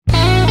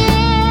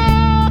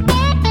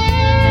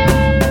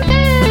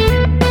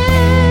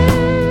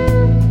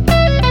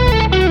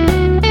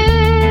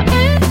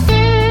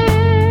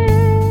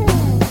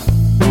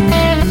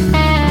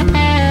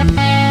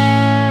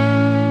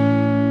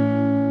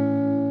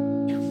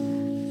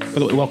By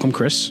the way, welcome,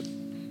 Chris.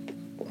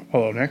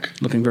 Hello, Nick.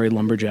 Looking very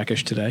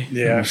lumberjackish today.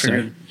 Yeah, I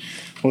figured.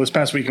 Well, this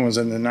past weekend was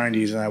in the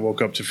 90s, and I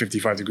woke up to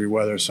 55-degree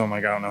weather, so I'm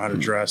like, I don't know how to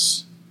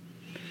dress.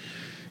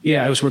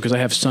 Yeah, I was worried because I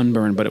have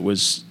sunburn, but it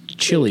was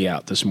chilly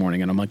out this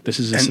morning, and I'm like, this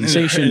is a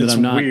sensation that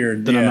I'm not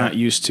weird, I'm not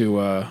used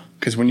to.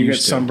 Because when you get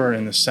sunburn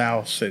in the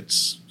South,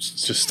 it's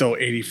just still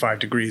 85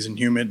 degrees and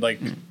humid, like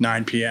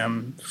 9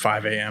 p.m.,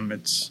 5 a.m.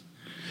 It's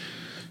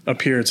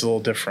up here. It's a little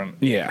different.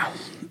 Yeah.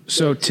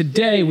 So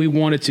today we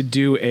wanted to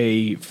do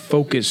a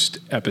focused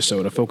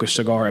episode, a focused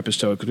cigar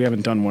episode, because we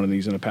haven't done one of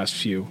these in the past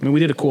few. I mean, we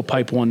did a cool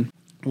pipe one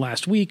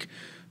last week,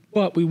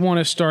 but we want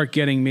to start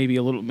getting maybe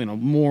a little,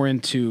 more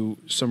into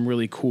some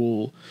really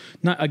cool,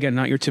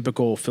 not your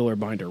typical filler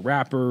binder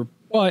wrapper,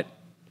 but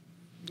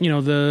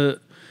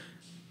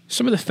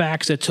some of the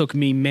facts that took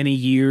me many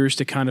years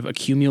to kind of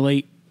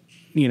accumulate.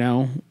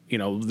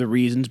 The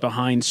reasons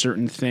behind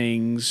certain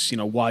things,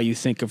 why you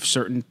think of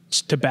certain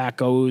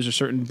tobaccos or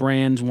certain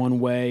brands one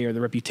way, or the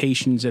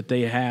reputations that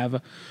they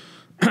have,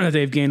 that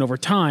they've gained over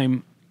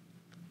time.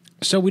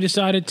 So we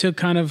decided to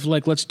kind of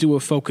let's do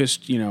a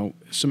focused,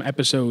 some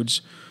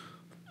episodes.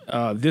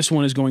 This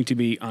one is going to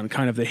be on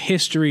kind of the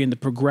history and the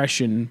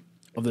progression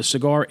of the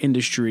cigar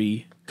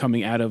industry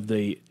coming out of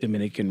the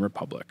Dominican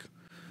Republic.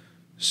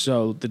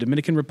 So the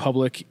Dominican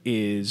Republic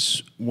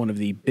is one of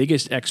the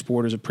biggest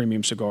exporters of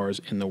premium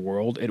cigars in the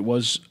world. It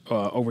was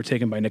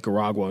overtaken by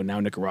Nicaragua. Now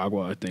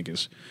Nicaragua, I think,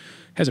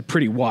 has a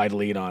pretty wide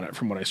lead on it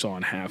from what I saw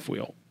on Half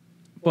Wheel.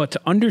 But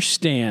to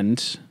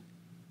understand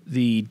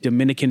the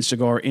Dominican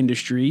cigar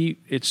industry,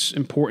 it's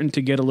important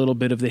to get a little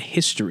bit of the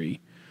history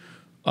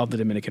of the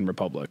Dominican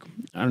Republic.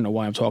 I don't know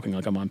why I'm talking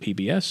like I'm on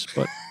PBS,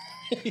 but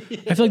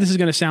I feel like this is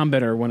going to sound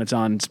better when it's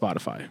on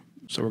Spotify.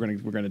 So we're going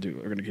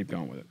to keep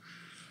going with it.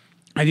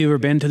 Have you ever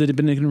been to the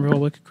Dominican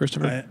Republic,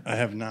 Christopher? I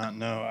have not.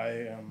 No,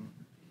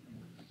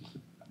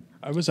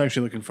 I was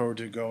actually looking forward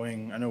to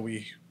going. I know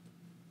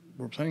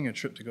we're planning a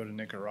trip to go to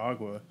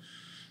Nicaragua,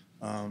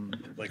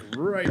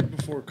 right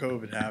before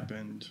COVID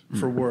happened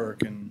for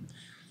work, and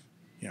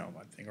I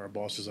think our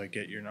boss was like,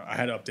 I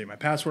had to update my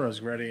passport. I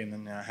was ready, and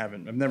then I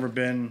haven't. I've never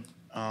been.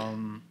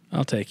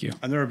 I'll take you.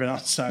 I've never been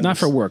outside. Not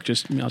for work. I'll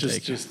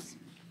take you. Just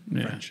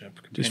friendship.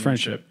 Just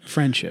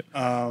friendship.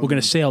 We're going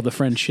to sail the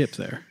friendship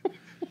there.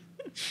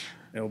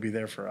 It'll be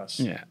there for us.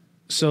 Yeah.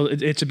 So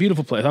it's a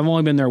beautiful place. I've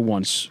only been there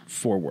once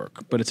for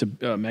work, but it's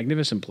a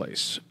magnificent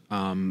place.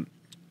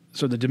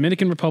 So the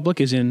Dominican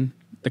Republic is in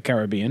the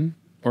Caribbean,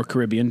 or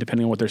Caribbean,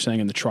 depending on what they're saying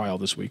in the trial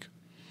this week.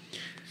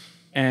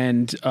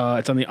 And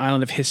it's on the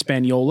island of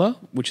Hispaniola,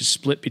 which is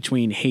split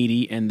between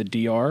Haiti and the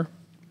DR.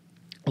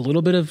 A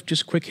little bit of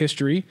just quick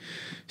history.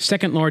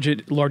 Second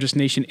largest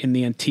nation in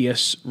the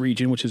Antilles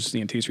region, which is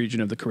the Antilles region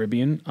of the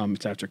Caribbean.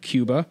 It's after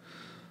Cuba.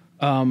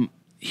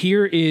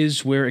 Here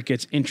is where it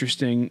gets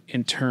interesting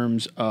in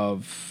terms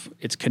of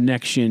its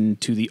connection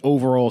to the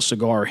overall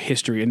cigar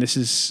history, and this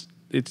is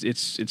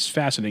it's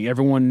fascinating.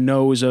 Everyone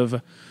knows of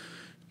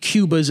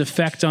Cuba's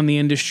effect on the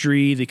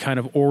industry, the kind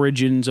of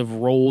origins of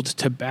rolled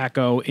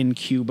tobacco in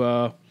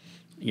Cuba,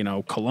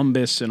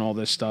 Columbus and all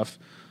this stuff.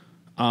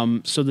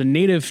 So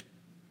the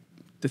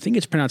thing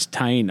is pronounced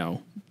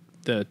Taino,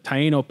 the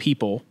Taino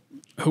people,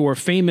 who are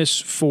famous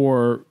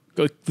for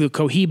the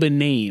Cohiba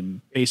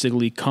name,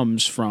 basically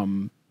comes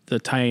from the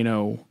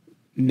Taino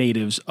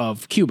natives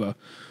of Cuba.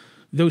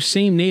 Those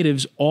same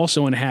natives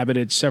also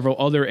inhabited several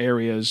other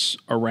areas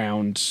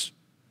around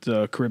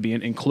the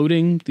Caribbean,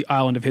 including the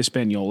island of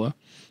Hispaniola,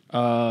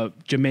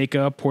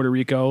 Jamaica, Puerto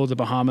Rico, the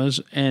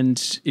Bahamas.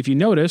 And if you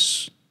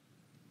notice,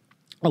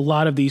 a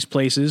lot of these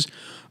places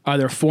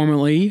either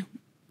formerly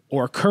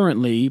or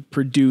currently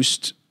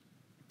produced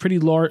pretty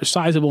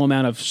sizable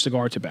amount of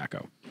cigar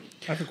tobacco.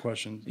 I have a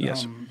question.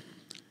 Yes.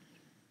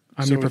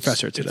 I'm your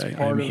professor today.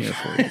 I'm here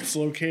for you. It's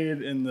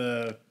located in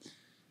the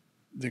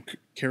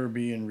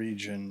Caribbean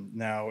region.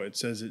 Now it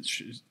says it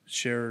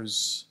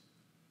shares.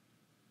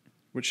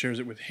 What shares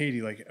it with Haiti?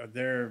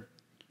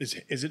 Is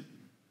it?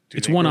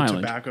 It's one island.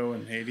 Tobacco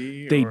in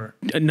Haiti?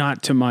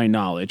 Not to my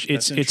knowledge.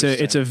 It's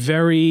a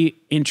very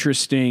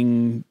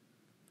interesting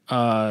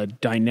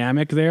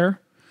dynamic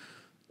there.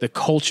 The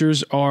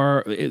cultures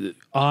are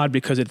odd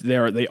because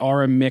they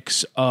are a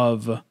mix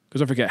of. Because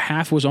don't forget,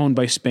 half was owned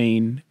by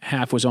Spain,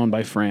 half was owned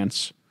by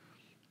France.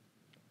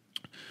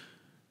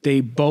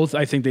 I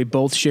think they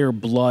both share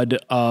blood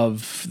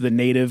of the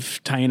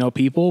native Taino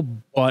people,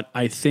 but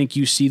I think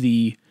you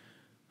see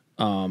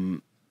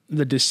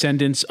the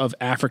descendants of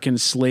African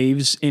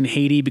slaves in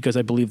Haiti, because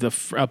I believe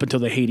up until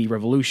the Haiti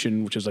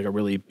Revolution, which is like a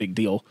really big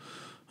deal,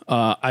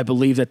 I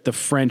believe that the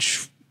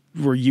French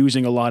were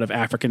using a lot of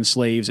African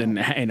slaves and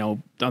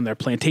on their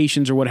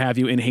plantations or what have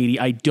you in Haiti.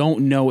 I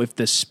don't know if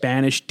the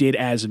Spanish did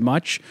as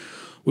much,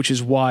 which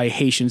is why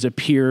Haitians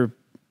appear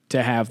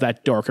to have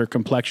that darker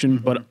complexion.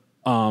 Mm-hmm. But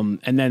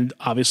and then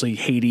obviously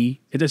Haiti,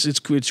 it's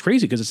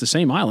crazy because it's the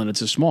same island.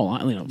 It's a small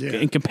island.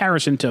 In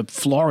comparison to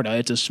Florida,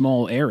 it's a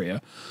small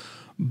area.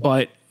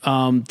 But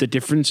the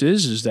difference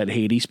is that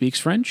Haiti speaks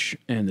French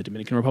and the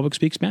Dominican Republic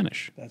speaks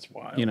Spanish. That's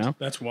wild.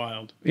 That's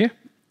wild. Yeah.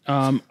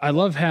 I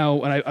love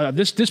how, and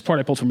this part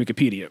I pulled from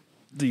Wikipedia.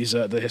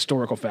 the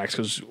historical facts,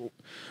 because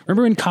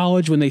remember in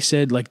college when they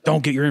said like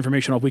don't get your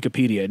information off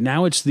Wikipedia.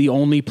 Now it's the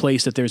only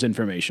place that there's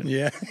information.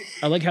 Yeah.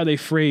 I like how they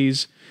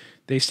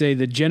say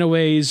the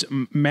Genoese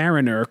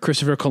mariner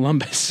Christopher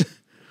Columbus.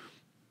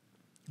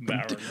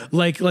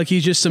 like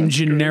he's just some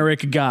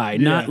generic guy,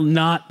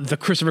 not the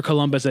Christopher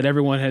Columbus that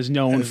everyone has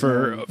known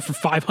for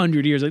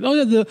 500 years. Like, oh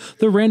yeah,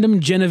 the random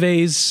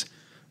Genovese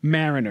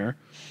mariner.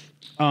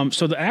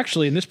 So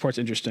actually, in this part's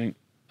interesting.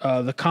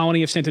 The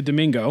colony of Santo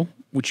Domingo,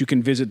 which you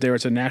can visit there,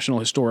 it's a national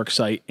historic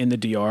site in the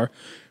DR,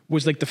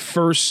 was like the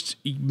first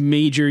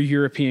major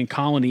European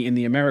colony in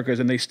the Americas,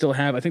 and they still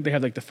have. I think they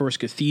have like the first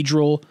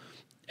cathedral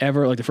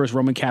ever, like the first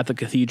Roman Catholic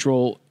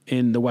cathedral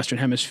in the Western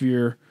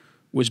Hemisphere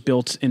was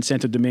built in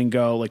Santo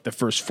Domingo, like the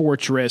first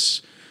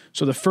fortress.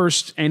 So the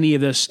first any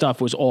of this stuff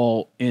was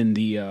all in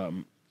the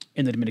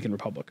Dominican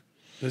Republic.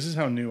 This is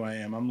how new I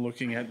am. I'm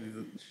looking at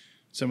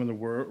some of the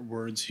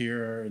words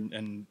here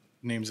and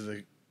names of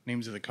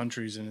the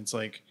countries, and it's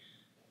like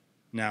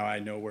now I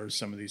know where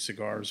some of these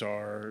cigars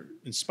are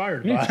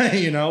inspired by.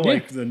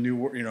 Like the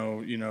new,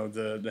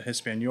 the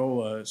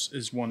Hispaniola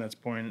is one that's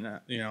pointing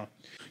at.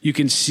 You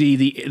can see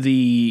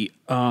the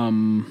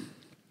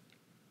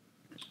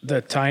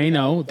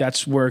Taino,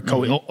 that's where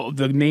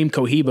the name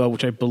Cohiba,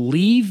 which I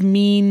believe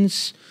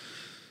means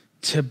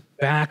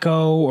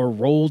tobacco or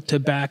rolled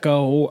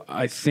tobacco,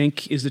 I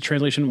think is the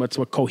translation. That's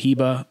what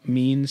Cohiba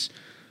means.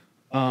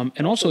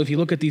 And also, if you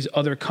look at these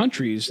other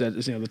countries, the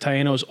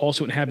Tainos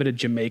also inhabited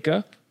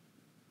Jamaica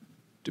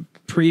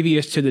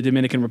previous to the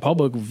Dominican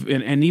Republic,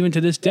 and even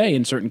to this day,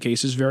 in certain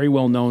cases, very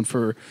well known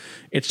for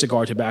its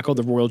cigar tobacco.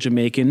 The Royal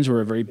Jamaicans were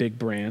a very big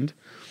brand.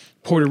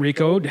 Puerto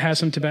Rico has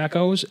some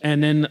tobaccos,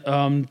 and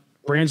then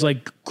brands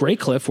like Grey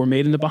Cliff were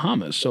made in the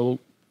Bahamas. So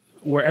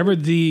wherever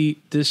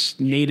this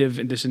native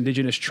and this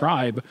indigenous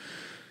tribe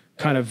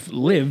kind of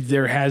lived,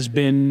 there has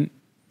been,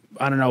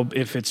 I don't know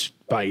if it's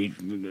by,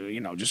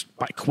 just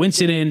by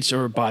coincidence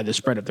or by the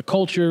spread of the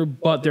culture,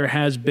 but there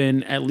has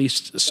been at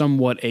least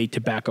somewhat a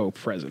tobacco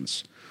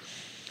presence.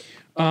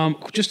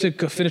 Just to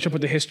finish up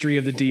with the history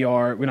of the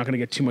DR, we're not going to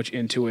get too much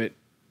into it.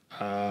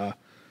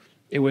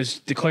 It was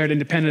declared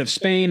independent of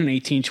Spain in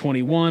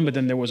 1821, but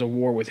then there was a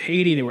war with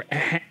Haiti. They were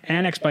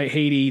annexed by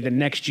Haiti the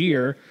next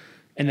year,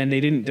 and then they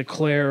didn't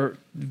declare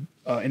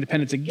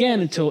independence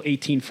again until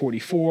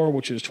 1844,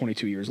 which is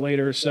 22 years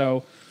later.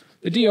 So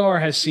the DR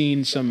has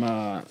seen some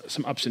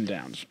ups and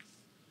downs.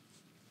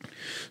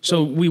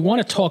 So we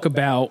want to talk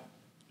about,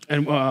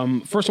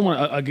 and first I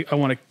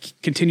want to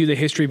continue the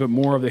history, but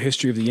more of the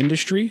history of the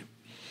industry,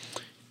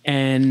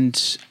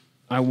 and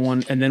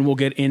then we'll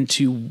get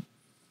into.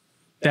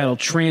 That'll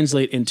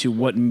translate into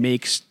what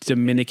makes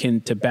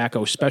Dominican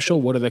tobacco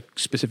special. What are the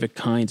specific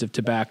kinds of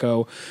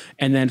tobacco?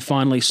 And then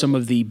finally, some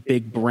of the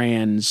big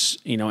brands,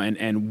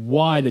 and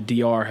why the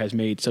DR has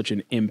made such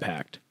an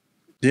impact.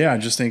 Yeah, I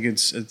just think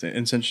it's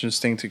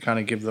interesting to kind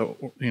of give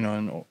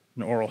an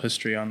oral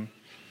history on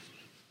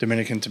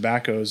Dominican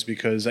tobaccos,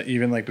 because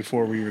even like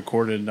before we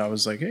recorded, I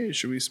was like, hey,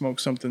 should we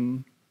smoke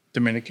something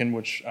Dominican,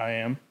 which I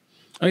am.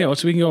 Oh, yeah,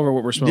 so we can go over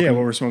what we're smoking. Yeah,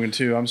 what we're smoking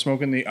too. I'm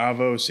smoking the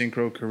Avo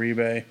Syncro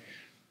Caribe.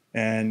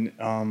 And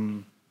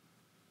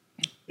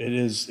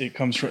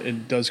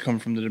it does come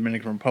from the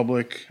Dominican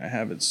Republic. I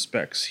have its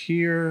specs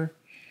here.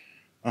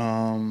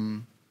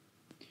 The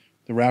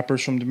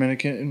wrapper's from the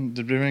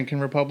Dominican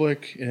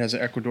Republic. It has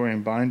an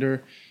Ecuadorian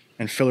binder,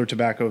 and filler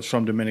tobaccos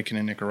from Dominican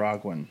and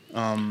Nicaraguan.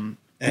 And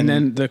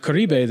then the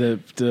Caribe,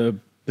 the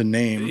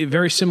name,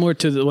 very similar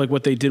to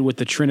what they did with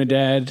the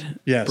Trinidad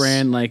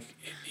brand,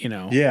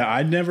 Yeah,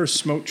 I'd never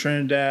smoked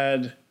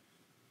Trinidad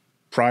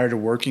prior to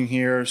working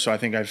here, so I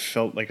think I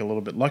felt like a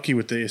little bit lucky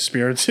with the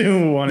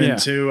Espiritu 1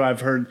 and 2. I've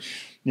heard,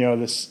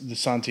 the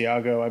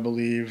Santiago, I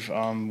believe,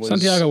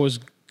 Santiago was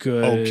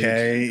good.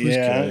 Okay,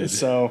 good.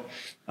 So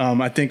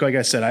I think, like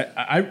I said,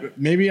 I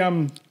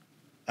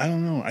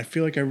don't know. I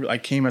feel like I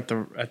came at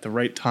the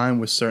right time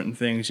with certain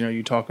things.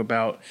 You talk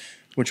about,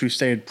 which we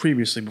stated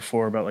previously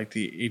before, about like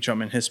the H.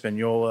 Upmann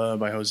Hispaniola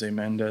by Jose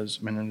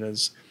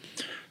Menendez.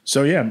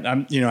 So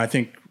yeah, I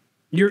think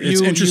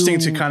it's interesting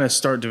to kind of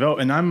start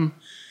developing. And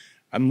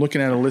I'm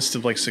looking at a list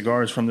of like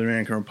cigars from the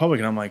Dominican Republic,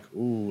 and I'm like,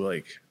 ooh,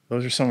 like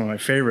those are some of my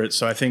favorites.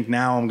 So I think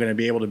now I'm going to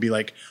be able to be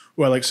like,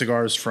 I like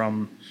cigars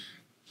from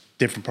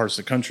different parts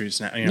of the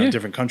countries now,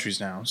 different countries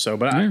now. So,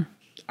 but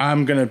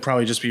I'm going to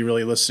probably just be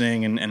really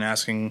listening and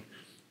asking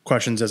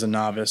questions as a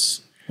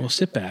novice. Well,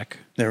 sit back.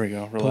 There we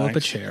go. Relax. Pull up a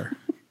chair.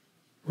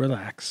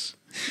 Relax.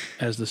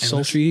 As the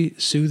sultry,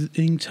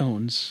 soothing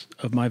tones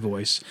of my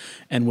voice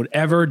and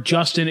whatever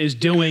Justin is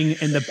doing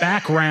in the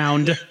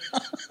background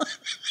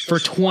for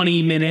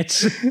 20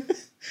 minutes.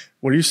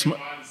 What are you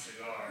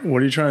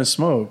What are you trying to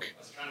smoke? I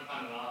was trying to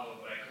find an Avo,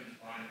 but I couldn't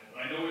find it.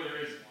 But I know where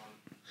there is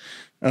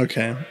one.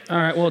 Okay. All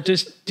right. Well,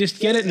 just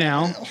get it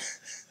now. I'm gonna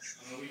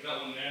leave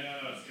that one there.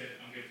 No, it's good.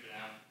 I'm good for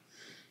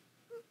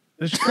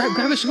now. Just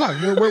grab a cigar.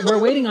 We're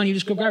waiting on you.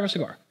 Just go grab a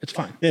cigar. It's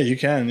fine. Yeah, you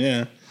can.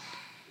 Yeah.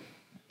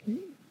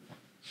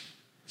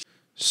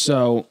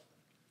 So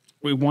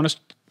we want to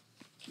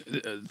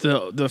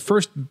the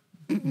first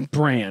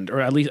brand, or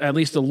at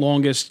least the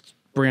longest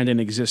brand in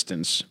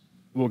existence.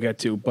 We'll get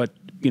to, but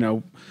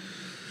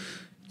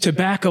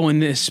tobacco in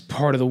this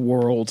part of the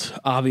world,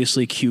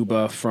 obviously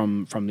Cuba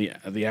from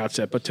the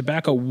outset, but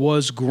tobacco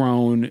was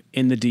grown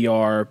in the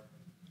DR,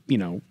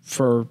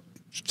 for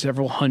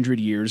several hundred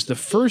years. The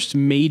first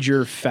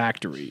major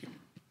factory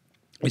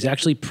is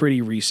actually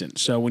pretty recent.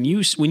 So when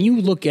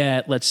you look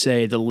at, let's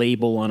say, the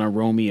label on a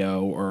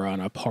Romeo or on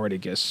a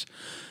Partagas,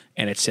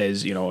 and it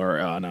says, or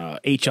on a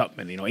H.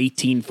 Upmann,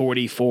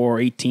 1844,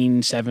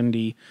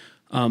 1870,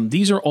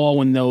 these are all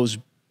when those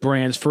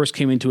brands first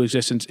came into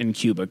existence in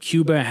Cuba.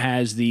 Cuba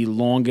has the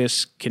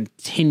longest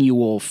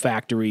continual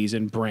factories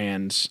and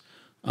brands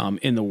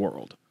in the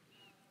world.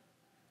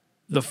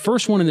 The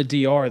first one in the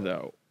DR,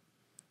 though,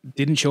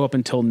 didn't show up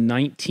until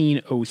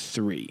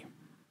 1903.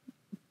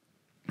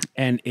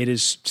 And it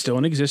is still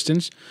in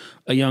existence.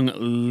 A young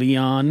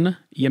Leon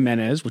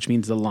Jimenez, which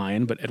means the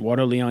lion, but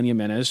Eduardo Leon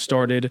Jimenez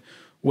started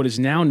what is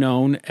now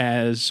known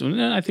as,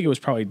 I think it was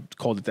probably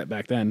called it that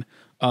back then,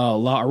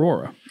 La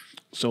Aurora.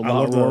 So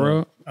La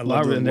Aurora,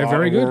 and they're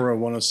very good. Aurora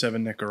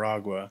 107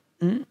 Nicaragua.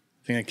 Mm-hmm.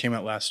 I think it came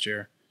out last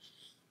year,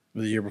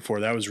 or the year before.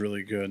 That was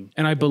really good.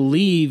 And I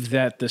believe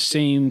that the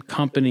same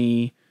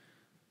company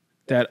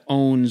that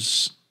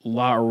owns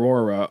La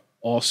Aurora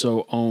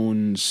also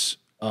owns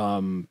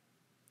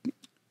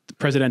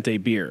Presidente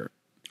beer.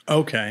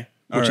 Okay.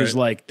 Which is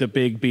like the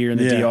big beer in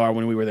the DR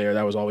when we were there.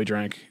 That was all we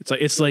drank.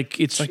 It's like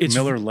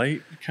Miller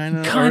Light kind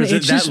of. Or is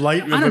it that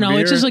light? I don't know.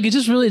 It's just good.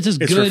 It's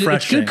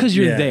good because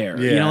you're there.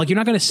 Yeah. You're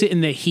not going to sit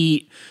in the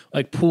heat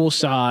like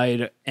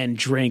poolside and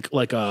drink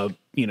like a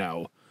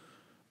oatmeal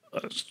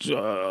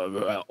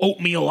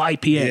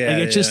IPA. Yeah,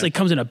 it just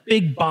comes in a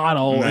big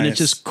bottle and it's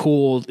just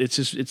cool. It's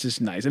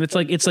just nice, and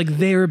it's like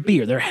their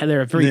beer.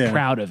 They're very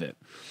proud of it.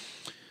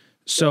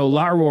 So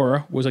La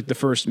Aurora was like the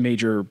first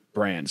major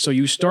brand. So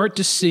you start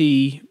to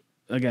see,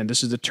 again,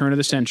 this is the turn of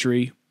the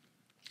century,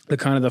 the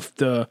kind of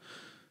the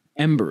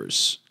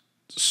embers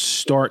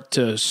start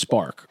to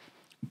spark.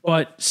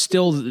 But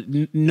still,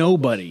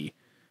 nobody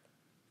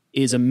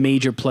is a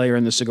major player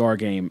in the cigar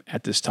game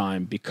at this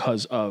time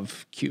because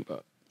of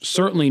Cuba.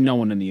 Certainly no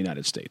one in the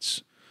United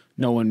States.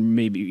 No one,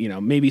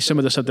 maybe some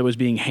of the stuff that was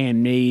being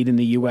handmade in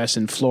the U.S.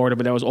 and Florida,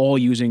 but that was all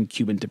using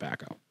Cuban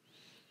tobacco.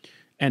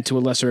 And to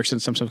a lesser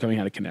extent, some stuff coming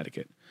out of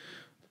Connecticut.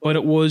 But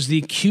it was the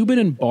Cuban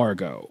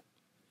embargo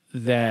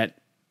that,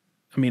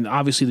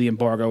 obviously the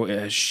embargo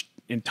has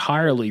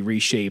entirely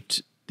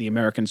reshaped the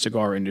American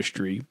cigar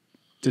industry.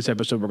 This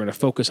episode, we're going to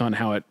focus on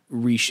how it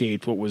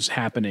reshaped what was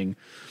happening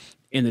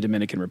in the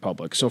Dominican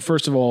Republic. So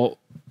first of all,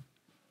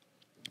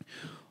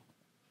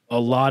 a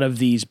lot of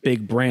these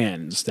big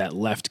brands that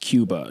left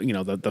Cuba,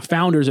 the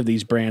founders of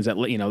these brands that,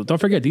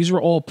 don't forget, these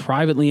were all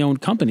privately owned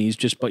companies,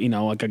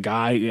 like a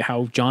guy,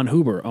 how John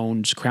Huber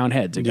owns Crown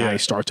Heads. A guy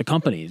starts a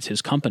company. It's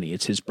his company.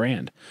 It's his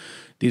brand.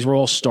 These were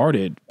all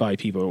started by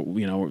people,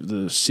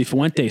 the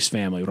Cifuentes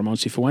family, Ramon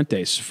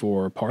Cifuentes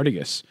for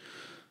Partagas.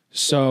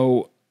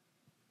 So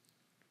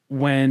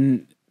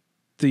when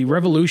the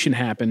revolution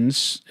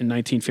happens in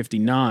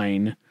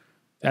 1959,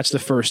 that's the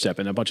first step.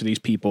 And a bunch of these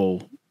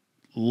people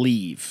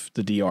leave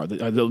the DR.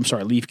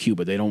 Leave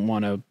Cuba. They don't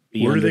want to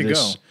be Where do they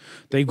this. go?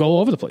 They go all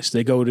over the place.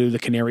 They go to the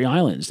Canary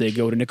Islands. They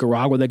go to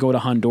Nicaragua. They go to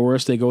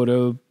Honduras. They go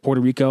to Puerto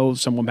Rico.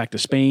 Someone back to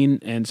Spain,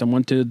 and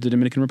someone to the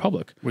Dominican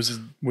Republic. Was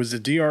the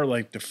DR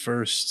like the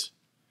first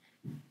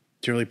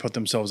to really put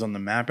themselves on the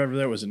map ever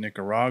there? Was it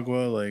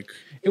Nicaragua? Like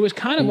it was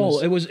kind of all.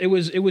 It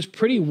was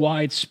pretty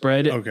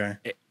widespread. Okay.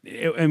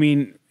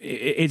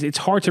 It's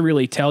hard to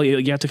really tell.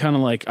 You have to kind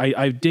of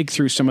I dig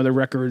through some of the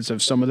records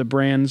of some of the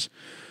brands.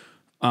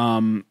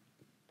 But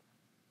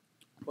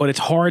it's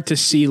hard to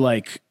see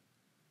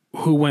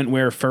who went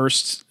where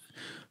first.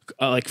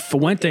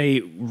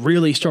 Fuente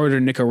really started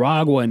in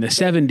Nicaragua in the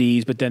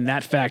 70s, but then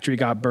that factory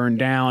got burned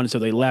down, so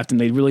they left, and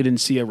they really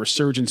didn't see a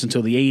resurgence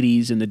until the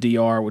 80s in the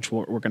DR, which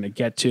we're going to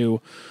get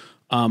to.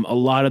 A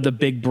lot of the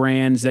big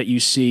brands that you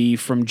see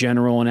from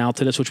General and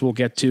Altadis, which we'll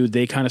get to,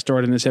 they kind of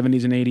started in the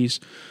 70s and 80s.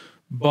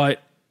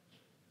 But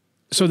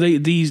so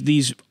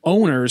these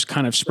owners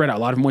kind of spread out. A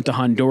lot of them went to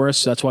Honduras.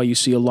 So that's why you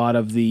see a lot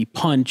of the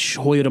Punch,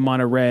 Hoyo de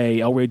Monterrey,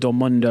 El Rey del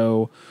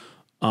Mundo.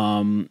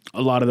 A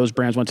lot of those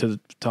brands went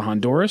to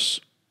Honduras.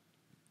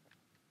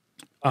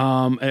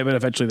 But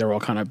eventually they were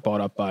all kind of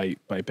bought up by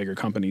bigger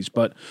companies.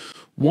 But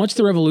once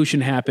the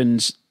revolution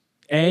happens,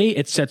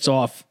 it sets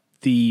off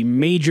the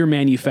major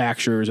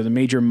manufacturers or the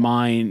major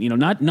mine,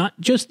 not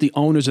just the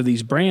owners of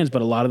these brands,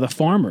 but a lot of the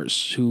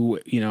farmers who,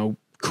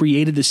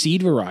 created the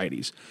seed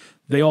varieties.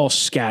 They all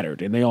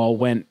scattered and they all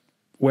went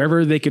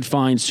wherever they could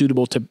find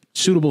suitable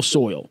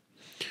soil.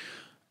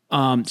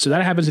 So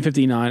that happens in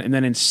 59. And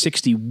then in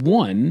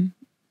 61,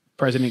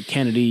 President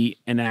Kennedy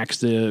enacts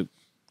the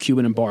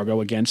Cuban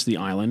embargo against the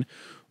island,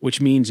 which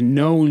means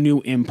no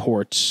new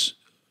imports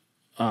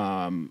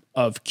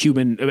of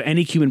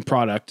any Cuban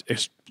product,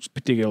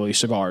 particularly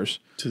cigars,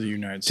 to the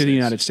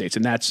United States.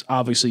 And that's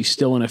obviously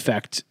still in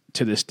effect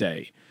to this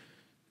day.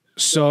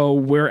 So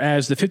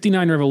whereas the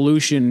 59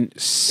 revolution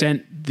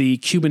sent the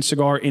Cuban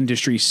cigar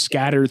industry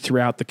scattered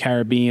throughout the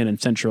Caribbean and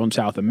Central and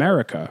South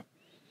America,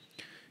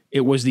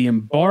 It was the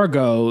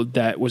embargo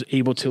that was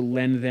able to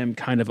lend them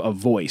kind of a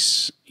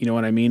voice. You know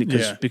what I mean?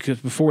 Because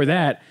before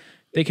that,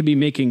 they could be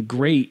making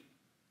great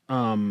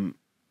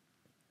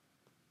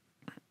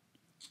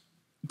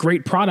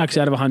products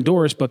out of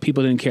Honduras, but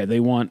people didn't care. They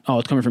want,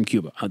 it's coming from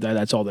Cuba.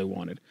 That's all they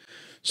wanted.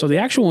 So the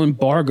actual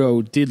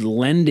embargo did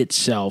lend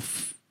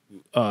itself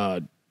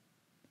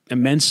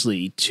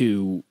immensely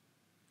to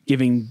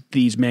giving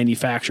these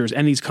manufacturers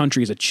and these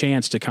countries a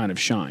chance to kind of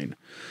shine.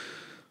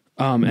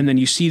 And then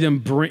you see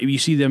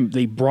them,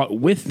 they brought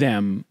with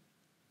them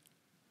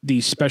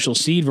these special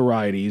seed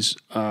varieties,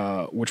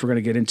 which we're going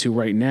to get into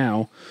right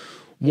now.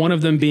 One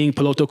of them being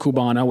Piloto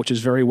Cubano, which is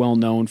very well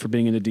known for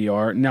being in the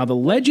DR. Now, the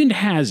legend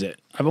has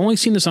it, I've only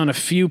seen this on a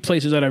few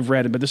places that I've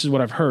read, but this is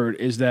what I've heard,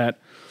 is that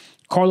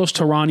Carlos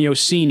Terrano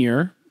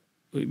Sr.,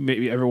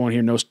 maybe everyone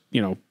here knows,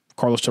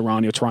 Carlos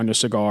Terrano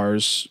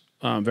Cigars,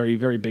 very,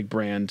 very big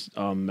brand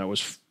that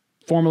was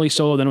formerly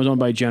solo, then it was owned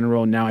by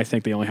General. Now I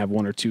think they only have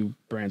one or two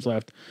brands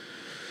left.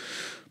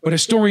 But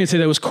historians say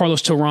that it was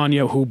Carlos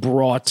Terrano who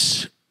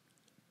brought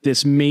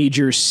this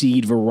major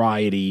seed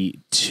variety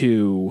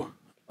to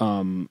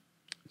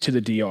the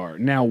DR.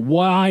 Now,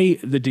 why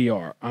the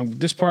DR?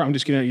 This part, I'm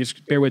just going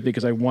to bear with me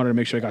because I wanted to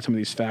make sure I got some of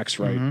these facts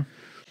right.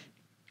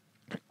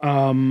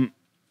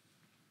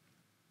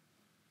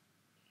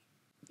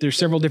 There's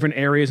several different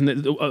areas,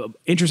 and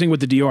interesting with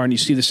the DR, and you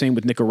see the same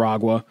with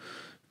Nicaragua,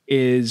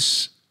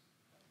 is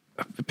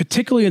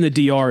particularly in the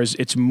DR,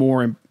 it's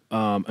more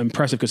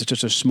impressive because it's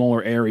just a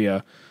smaller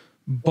area,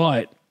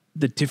 but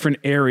the different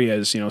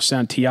areas,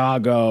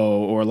 Santiago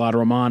or La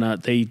Romana,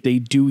 they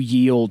do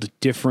yield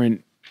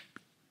different,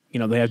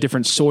 they have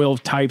different soil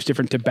types,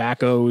 different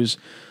tobaccos.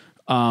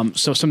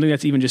 So something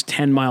that's even just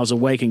 10 miles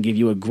away can give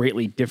you a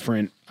greatly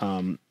different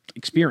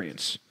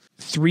experience.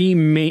 Three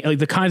main,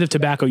 the kinds of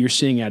tobacco you're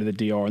seeing out of the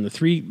DR, and the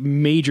three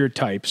major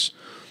types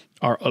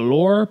are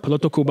Olor,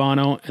 Piloto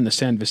Cubano, and the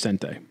San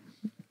Vicente.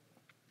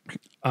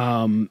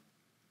 The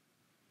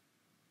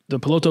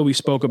Piloto we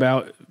spoke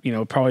about,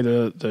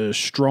 probably the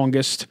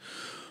strongest,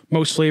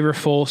 most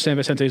flavorful. San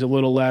Vicente is a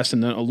little less,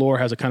 and then Olor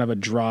has a kind of a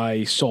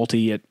dry,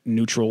 salty yet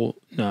neutral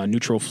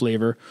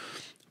flavor.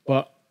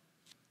 But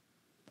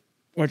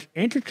what's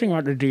interesting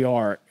about the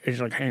DR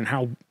is and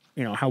how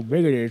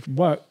big it is,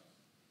 but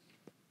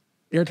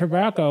their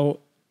tobacco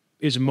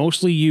is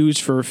mostly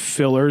used for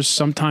fillers,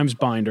 sometimes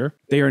binder.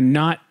 They are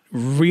not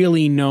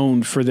really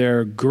known for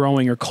their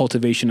growing or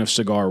cultivation of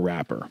cigar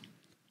wrapper,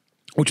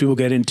 which we will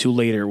get into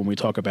later when we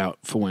talk about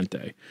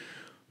Fuente.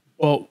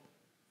 Well,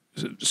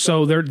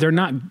 so they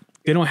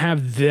don't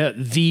have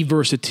the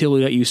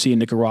versatility that you see in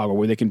Nicaragua,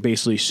 where they can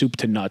basically soup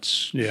to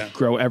nuts,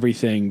 grow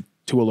everything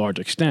to a large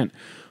extent.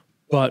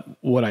 But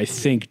what I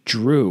think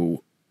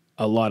drew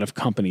a lot of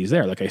companies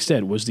there, like I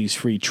said, was these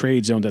free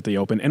trade zones that they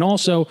opened. And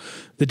also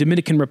the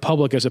Dominican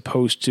Republic, as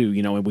opposed to,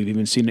 and we've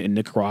even seen it in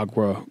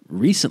Nicaragua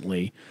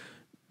recently,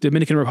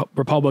 Dominican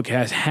Republic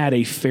has had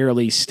a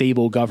fairly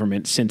stable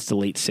government since the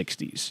late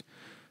 60s.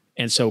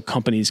 And so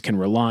companies can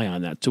rely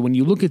on that. So when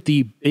you look at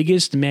the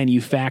biggest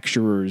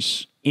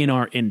manufacturers in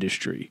our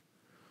industry,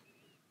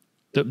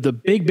 the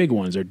big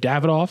ones are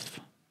Davidoff,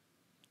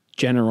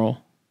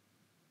 General,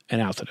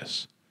 and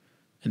Altadis.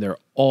 And they're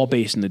all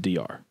based in the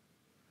DR.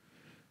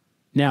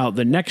 Now,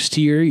 the next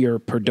tier, your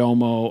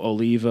Perdomo,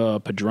 Oliva,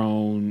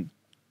 Padron,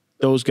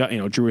 those guys,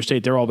 Drew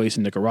Estate, they're all based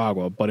in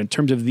Nicaragua. But in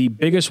terms of the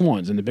biggest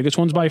ones, and the biggest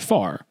ones by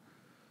far,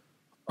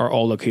 are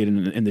all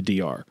located in the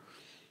DR.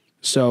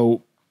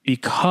 So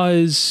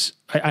because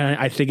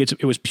I think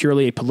it was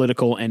purely a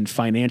political and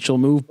financial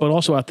move, but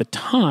also at the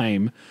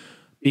time,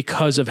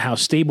 because of how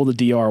stable the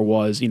DR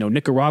was,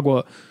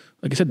 Nicaragua,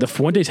 like I said, the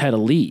Fuentes had to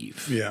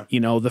leave. Yeah.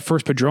 The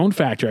first Padron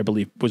factory, I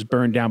believe, was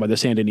burned down by the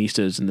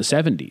Sandinistas in the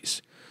 70s.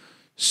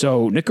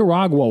 So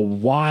Nicaragua,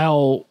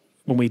 we'll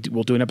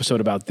do an episode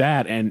about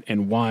that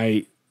and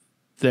why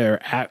their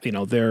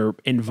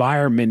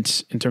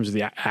environment, in terms of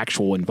the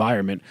actual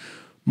environment,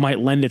 might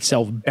lend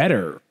itself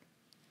better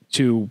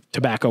to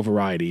tobacco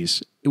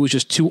varieties. It was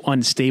just too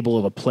unstable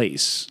of a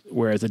place,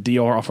 whereas the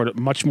DR offered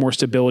much more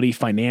stability,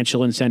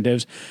 financial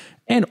incentives,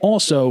 and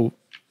also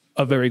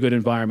a very good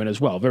environment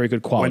as well, very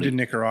good quality. When did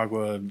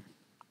Nicaragua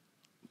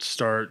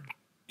start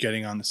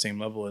getting on the same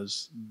level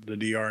as the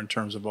DR in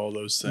terms of all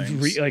those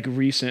things?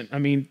 Recent. I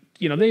mean,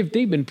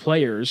 they've been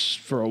players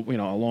for a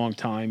long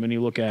time. And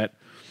you look at,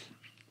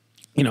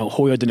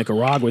 Joya de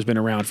Nicaragua has been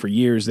around for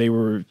years. They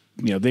were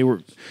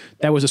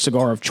that was a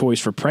cigar of choice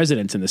for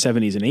presidents in the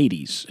 70s and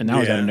 80s, and that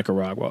was out of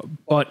Nicaragua.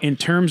 But in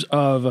terms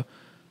of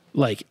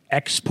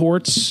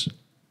exports,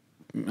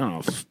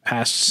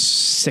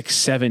 past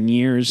 6-7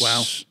 years.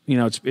 Wow.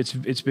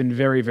 It's been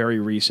very, very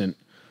recent.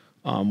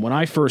 When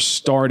I first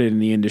started in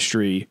the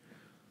industry,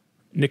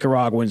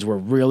 Nicaraguans were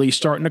really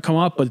starting to come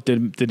up, but the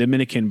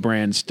Dominican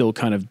brand still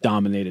kind of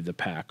dominated the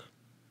pack.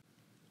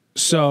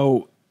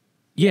 So,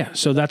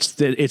 so that's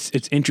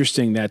it's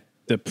interesting that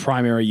the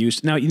primary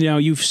use now,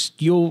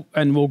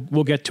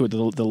 we'll get to it.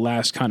 The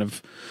last kind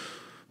of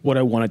what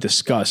I want to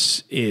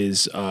discuss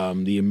is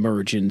the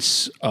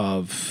emergence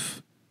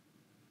of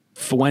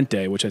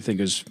Fuente, which I think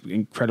is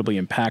incredibly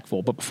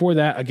impactful. But before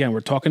that, again,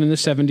 we're talking in the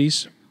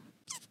 70s.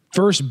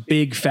 First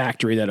big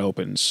factory that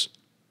opens,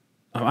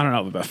 I don't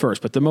know about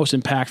first, but the most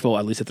impactful,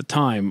 at least at the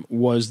time,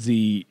 was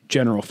the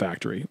General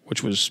factory,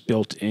 which was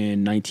built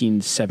in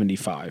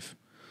 1975.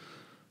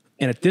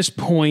 And at this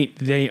point,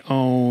 they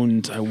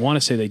owned, I want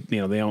to say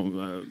they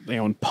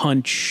owned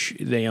Punch,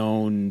 they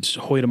owned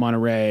Hoyt of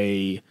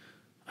Monterey.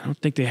 I don't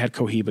think they had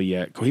Cohiba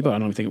yet. Cohiba, I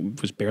don't even think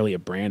it was barely a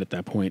brand at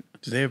that point.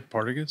 Did they have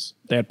Partagas?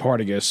 They had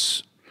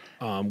Partagas,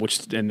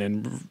 which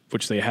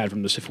they had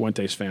from the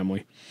Cifuentes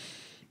family.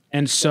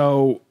 And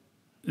so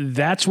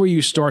that's where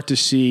you start to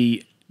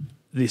see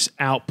this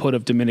output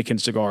of Dominican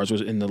cigars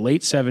was in the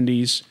late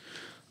 70s.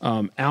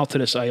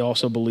 Altadis, I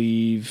also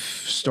believe,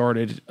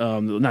 started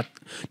not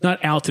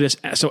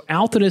Altadis. So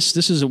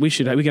Altadis, we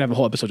could have a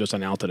whole episode just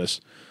on Altadis.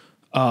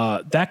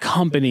 That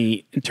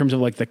company, in terms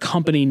of like the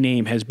company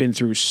name, has been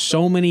through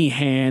so many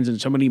hands and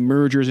so many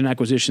mergers and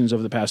acquisitions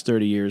over the past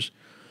 30 years.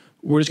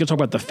 We're just going to talk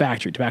about the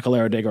factory,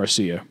 Tabacalera de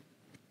Garcia.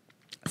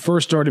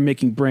 First started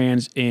making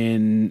brands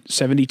in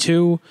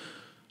 72.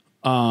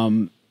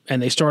 And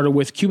they started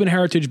with Cuban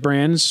heritage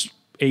brands,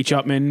 H.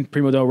 Upmann,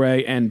 Primo del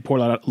Rey, and Por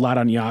La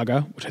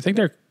Dañaga, which I think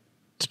they're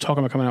talking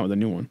about coming out with a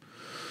new one.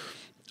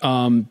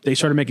 They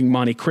started making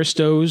Monte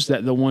Cristos,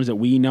 the ones that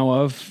we know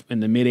of in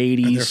the mid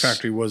 80s. And their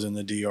factory was in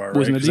the DR,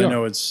 right? In the DR. I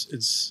know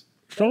it's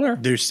still there.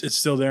 It's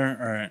still there.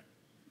 All right.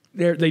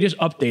 They just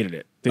updated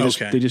it. They just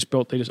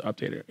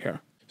updated it. Yeah.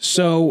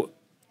 So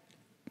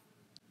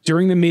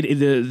during the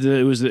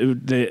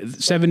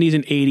 70s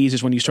and 80s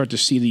is when you start to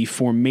see the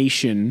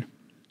formation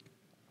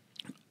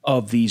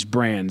of these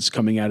brands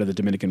coming out of the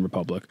Dominican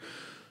Republic.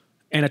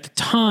 And at the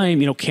time,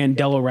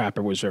 Candela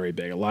wrapper was very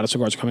big. A lot of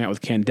cigars were coming out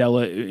with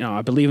Candela.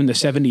 I believe in the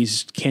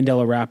 70s,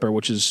 Candela wrapper,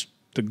 which is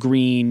the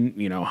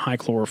green, high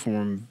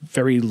chloroform,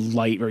 very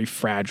light, very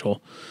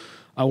fragile.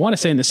 I want to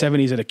say in the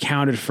 70s it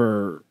accounted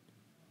for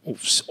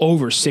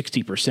over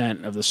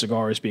 60% of the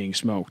cigars being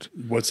smoked.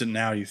 What's it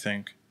now, you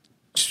think?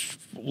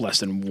 Less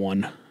than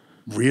one.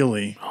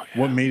 Really? Oh,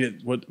 yeah. What made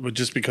it? What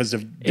just because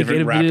of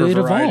different wrapper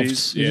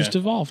varieties? It just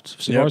evolved.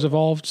 Cigars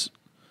evolved.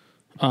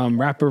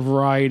 Wrapper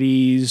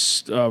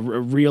varieties,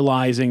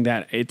 realizing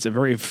that it's a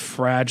very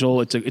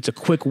fragile. It's a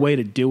quick way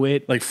to do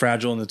it. Like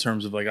fragile in the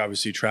terms of like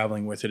obviously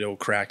traveling with it, it'll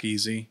crack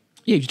easy.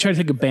 Yeah, you try to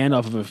take a band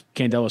off of a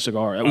Candela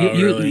cigar.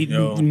 Really?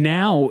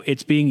 Now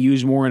it's being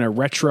used more in a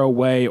retro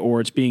way,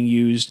 or it's being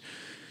used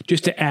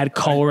just to add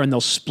color, and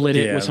they'll split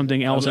it with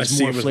something else that's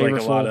more flavorful.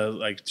 Like a lot of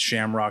like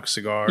Shamrock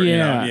cigar.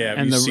 Yeah,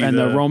 and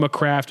the Roma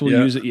Craft will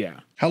use it. Yeah.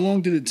 How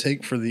long did it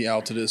take for the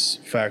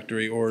Altadis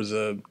factory or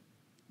the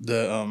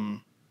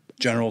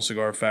General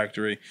Cigar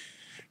Factory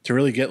to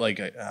really get like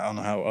I don't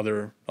know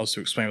how else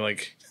to explain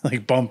like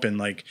bumping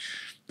like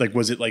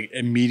was it like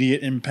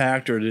immediate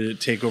impact or did it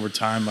take over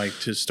time like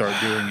to start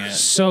doing it?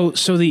 So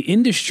the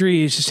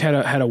industry has just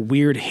had a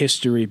weird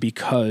history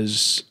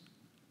because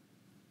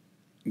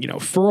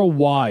for a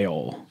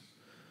while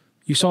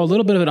you saw a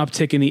little bit of an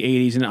uptick in the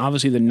 80s and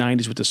obviously the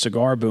 90s with the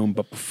cigar boom,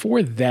 but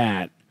before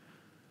that,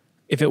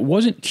 if it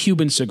wasn't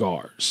Cuban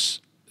cigars,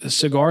 the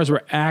cigars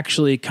were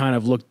actually kind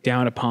of looked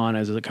down upon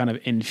as a kind of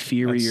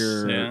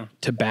inferior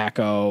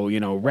tobacco,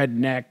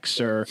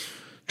 rednecks or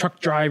truck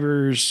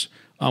drivers,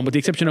 with the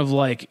exception of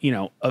like,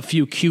 a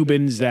few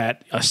Cubans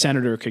that a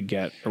senator could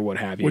get or what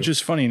have you. Which is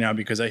funny now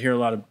because I hear a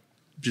lot of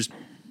just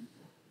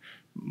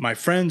my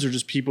friends or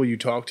just people you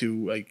talk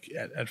to like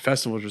at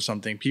festivals or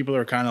something, people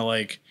are kind of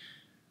like,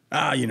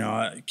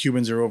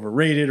 Cubans are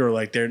overrated or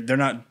like they're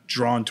not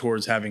drawn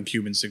towards having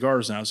Cuban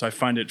cigars now. So I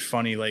find it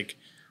funny, like,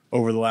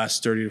 over the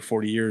last 30 to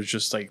 40 years,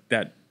 just like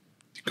that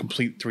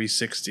complete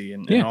 360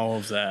 and all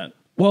of that.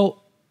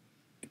 Well,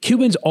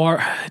 Cubans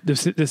are the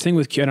thing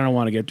with I don't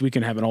want to get. We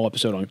can have an whole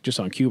episode on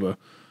Cuba.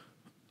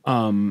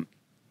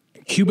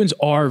 Cubans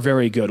are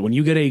very good. When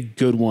you get a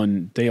good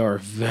one, they are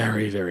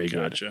very, very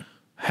good. Gotcha.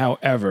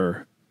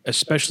 However,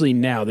 especially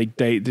now,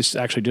 this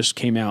actually just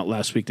came out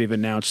last week. They've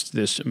announced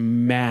this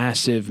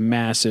massive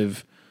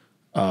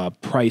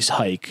price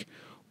hike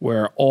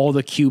where all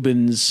the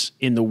Cubans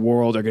in the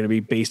world are going to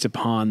be based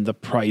upon the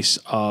price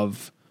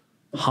of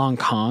Hong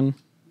Kong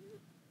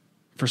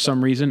for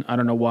some reason. I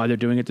don't know why they're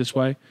doing it this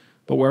way,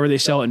 but wherever they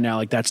sell it now,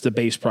 like that's the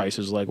base price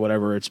is like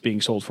whatever it's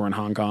being sold for in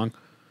Hong Kong.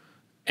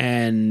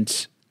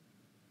 And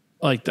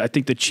like, I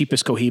think the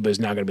cheapest Cohiba is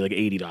now going to be like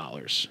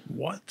 $80.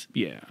 What?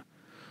 Yeah.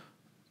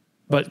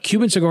 But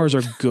Cuban cigars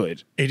are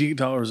good.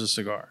 $80 a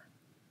cigar.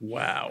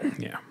 Wow.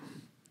 Yeah.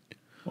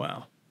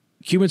 Wow.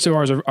 Cuban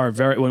cigars are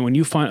very, when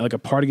you find like a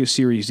Partagas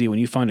Series D, when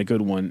you find a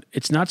good one,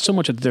 it's not so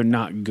much that they're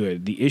not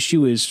good. The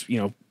issue is,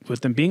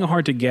 with them being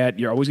hard to get,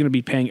 you're always going to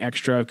be paying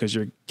extra because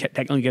you're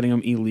technically getting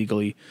them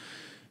illegally.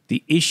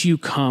 The issue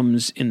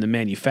comes in the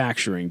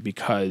manufacturing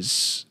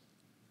because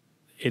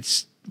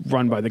it's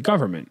run by the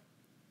government.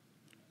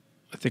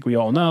 I think we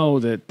all know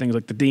that things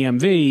like the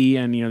DMV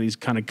and, these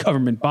kind of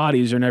government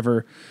bodies are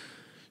never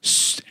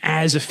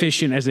as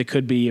efficient as they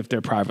could be if they're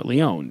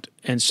privately owned.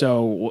 And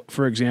so,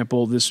 for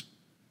example, this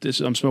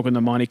I'm smoking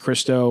the Monte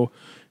Cristo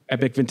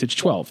Epic Vintage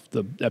 12,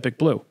 the Epic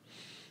Blue.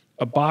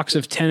 a box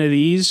of 10 of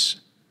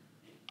these,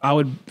 I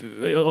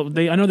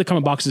know they come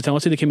in boxes of 10.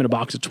 Let's say they came in a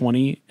box of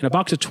 20. In a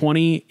box of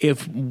 20,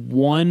 if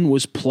one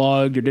was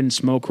plugged or didn't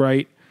smoke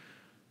right,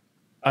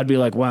 I'd be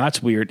like, wow,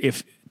 that's weird.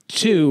 If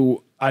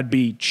two, I'd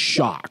be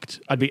shocked.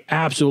 I'd be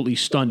absolutely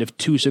stunned if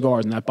 2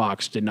 cigars in that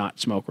box did not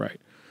smoke right.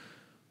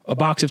 A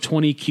box of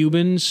 20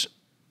 Cubans,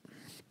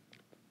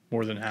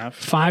 more than half.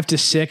 5 to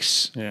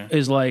 6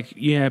 is like,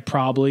 yeah,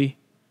 probably.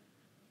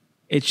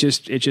 It's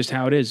just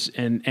how it is.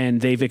 And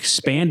they've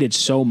expanded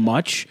so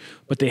much,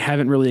 but they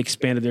haven't really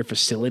expanded their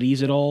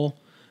facilities at all.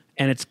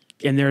 And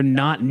they're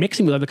not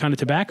mixing with other kind of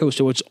tobacco,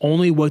 so it's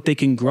only what they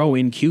can grow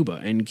in Cuba.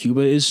 And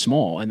Cuba is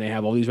small, and they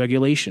have all these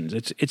regulations.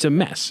 It's a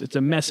mess. It's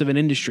a mess of an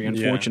industry,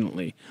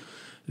 unfortunately,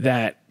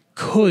 that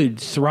could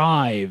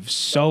thrive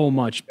so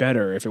much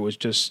better if it was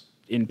just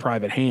in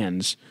private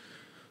hands.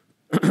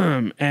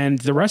 And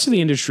the rest of the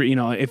industry,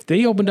 if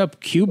they opened up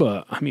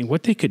Cuba, I mean,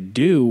 what they could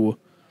do,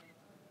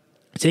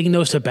 taking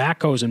those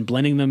tobaccos and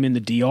blending them in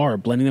the DR,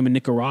 blending them in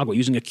Nicaragua,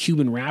 using a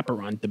Cuban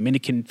wrapper on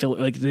Dominican,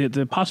 like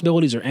the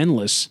possibilities are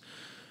endless.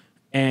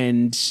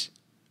 And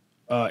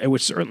it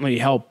would certainly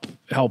help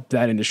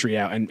that industry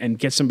out and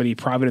get somebody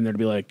private in there to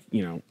be like,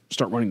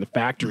 start running the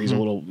factories a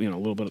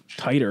little bit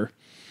tighter.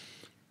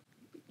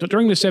 So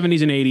during the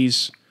 70s and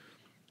 80s,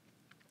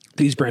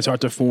 these brands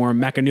start to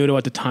form. Macanudo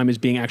at the time is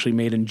being actually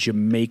made in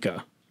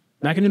Jamaica.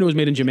 Macanudo was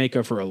made in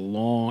Jamaica for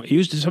he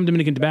used some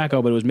Dominican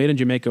tobacco, but it was made in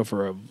Jamaica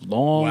for a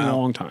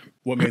long time.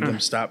 What made them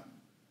stop,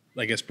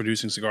 I guess,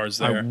 producing cigars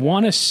there? I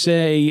want to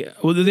say,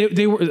 well,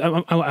 they were...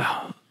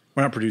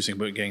 We're not producing,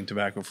 but getting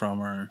tobacco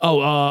from, or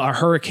a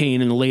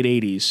hurricane in the late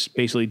 80s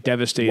basically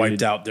devastated,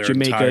 wiped out their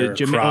entire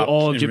crop.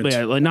 All of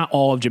Jamaica, like not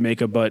all of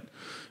Jamaica, but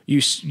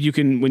you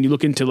can, when you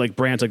look into like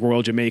brands like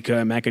Royal Jamaica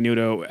and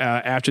Macanudo,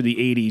 after the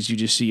 80s, you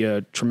just see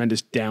a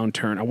tremendous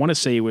downturn. I want to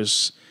say it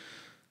was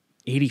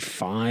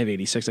 85,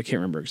 86, I can't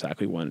remember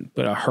exactly when,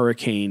 but a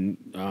hurricane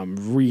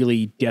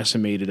really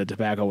decimated the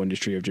tobacco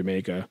industry of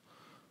Jamaica.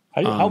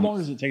 How long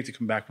does it take to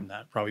come back from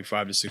that? Probably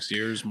 5 to 6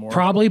 years more.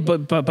 Probably,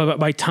 but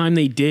by time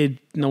they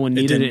did, no one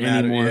needed it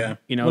anymore. Yeah.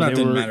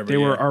 They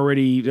were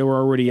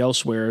already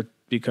elsewhere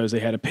because they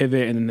had a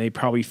pivot, and then they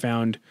probably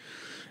found.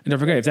 And don't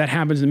forget, if that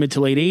happens in the mid to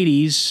late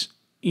 80s,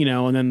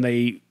 and then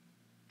a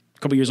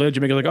couple years later,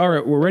 Jamaica's like, all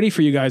right, we're ready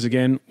for you guys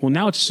again. Well,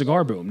 now it's a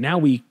cigar boom. Now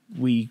we're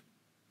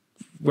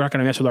not going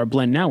to mess with our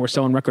blend. Now we're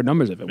selling record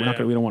numbers of it. We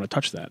don't want to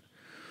touch that.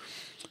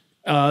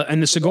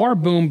 And the cigar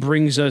boom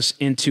brings us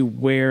into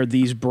where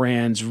these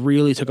brands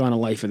really took on a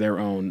life of their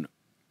own.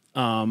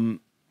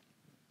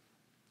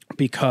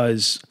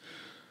 Because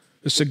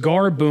the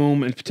cigar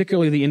boom, and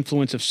particularly the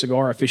influence of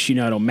Cigar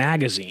Aficionado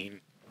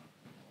magazine,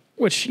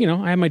 which,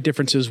 I have my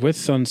differences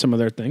with on some of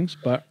their things,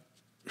 but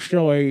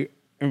still a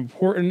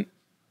important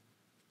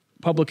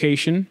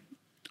publication.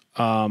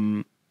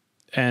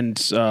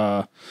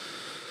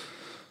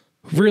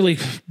 Really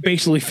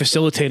basically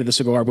facilitated the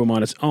cigar boom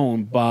on its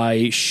own by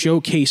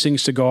showcasing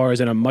cigars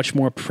in a much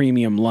more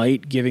premium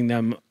light, giving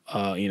them,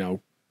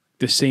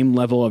 the same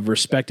level of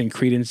respect and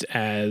credence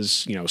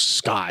as,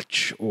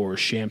 Scotch or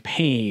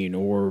champagne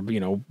or,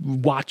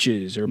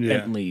 watches or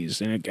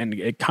Bentleys. And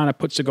it kind of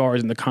put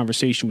cigars in the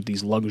conversation with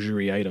these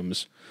luxury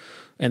items.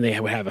 And they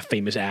would have a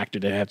famous actor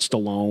that had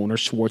Stallone or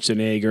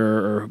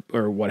Schwarzenegger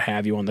or what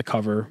have you on the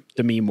cover,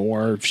 Demi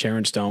Moore,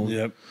 Sharon Stone.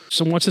 Yep.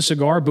 So once the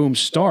cigar boom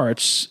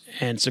starts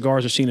and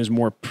cigars are seen as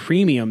more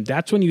premium,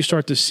 that's when you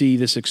start to see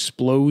this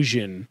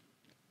explosion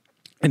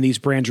and these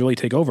brands really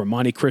take over.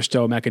 Monte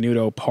Cristo,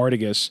 Macanudo,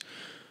 Partagas.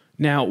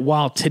 Now,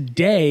 while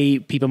today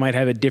people might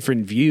have a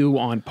different view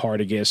on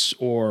Partagas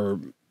or,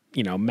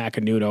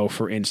 Macanudo,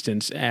 for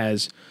instance,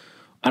 as...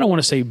 I don't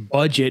want to say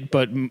budget,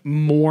 but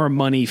more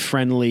money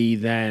friendly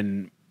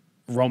than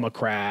Roma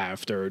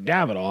Craft or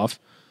Davidoff.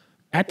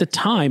 At the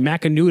time,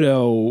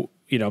 Macanudo,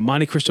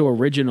 Monte Cristo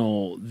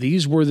Original,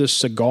 these were the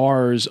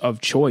cigars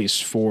of choice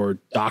for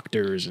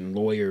doctors and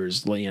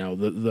lawyers,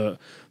 the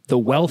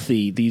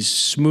wealthy, these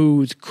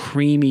smooth,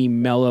 creamy,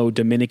 mellow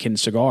Dominican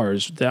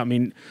cigars.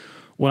 When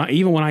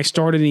I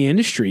started in the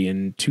industry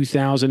in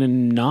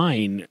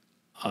 2009,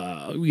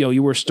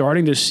 you were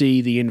starting to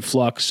see the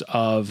influx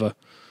of...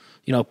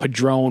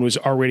 Padron was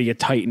already a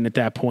titan at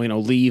that point,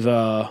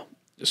 Oliva,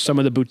 some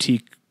of the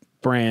boutique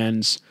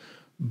brands,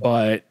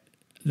 but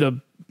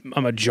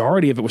a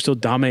majority of it was still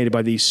dominated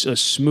by these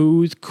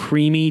smooth,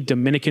 creamy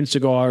Dominican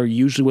cigar,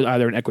 usually with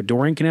either an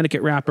Ecuadorian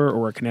Connecticut wrapper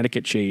or a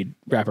Connecticut shade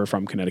wrapper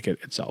from Connecticut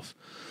itself.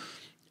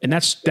 And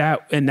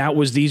that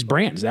was these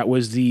brands. That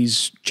was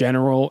these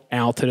General,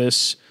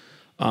 Altadis.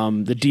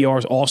 The DR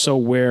is also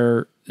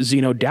where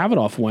Zino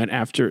Davidoff went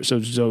after.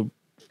 So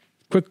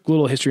quick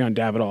little history on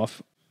Davidoff.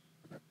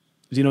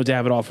 Zino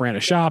Davidoff ran a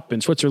shop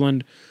in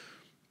Switzerland,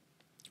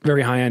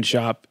 very high-end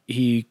shop.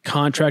 He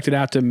contracted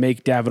out to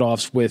make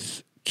Davidoffs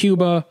with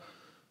Cuba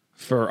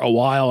for a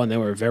while, and they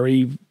were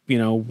very,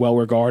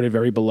 well-regarded,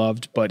 very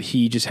beloved, but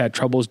he just had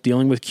troubles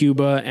dealing with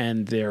Cuba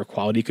and their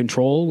quality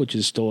control, which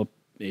is still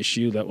an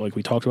issue that, like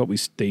we talked about,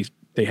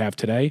 they have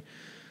today.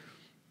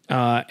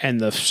 And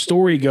the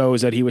story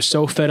goes that he was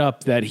so fed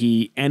up that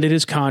he ended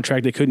his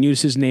contract. They couldn't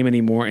use his name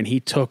anymore. And he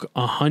took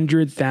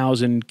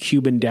 100,000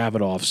 Cuban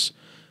Davidoffs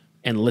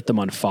and lit them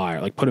on fire,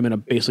 like put them in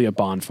basically a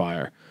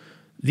bonfire.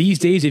 These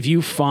days, if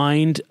you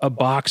find a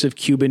box of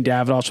Cuban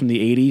Davidoffs from the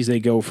 80s, they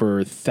go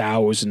for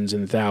thousands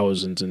and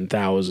thousands and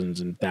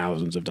thousands and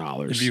thousands of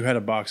dollars. If you had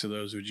a box of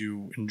those, would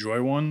you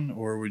enjoy one,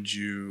 or would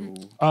you?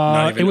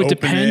 It would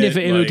depend.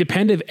 It would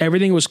depend if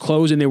everything was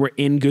closed and they were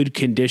in good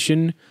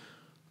condition.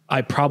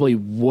 I probably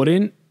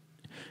wouldn't.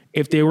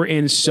 If they were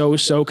in so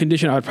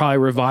condition, I would probably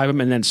revive them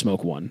and then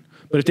smoke one.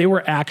 But if they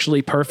were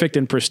actually perfect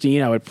and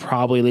pristine, I would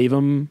probably leave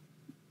them.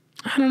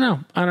 I don't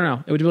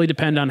know. It would really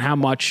depend on how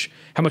much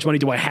money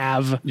do I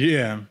have?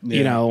 Yeah.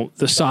 You know,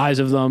 the size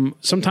of them.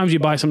 Sometimes you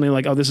buy something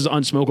like, oh, this is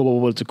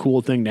unsmokable, but it's a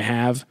cool thing to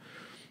have.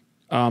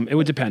 It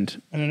would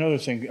depend. And another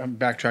thing, I'm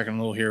backtracking a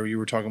little here. You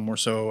were talking more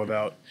so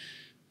about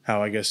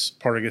how I guess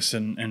Partagas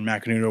and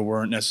Macanudo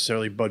weren't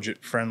necessarily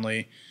budget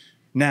friendly.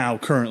 Now,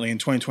 currently in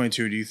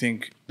 2022, do you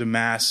think the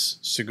mass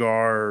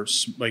cigar,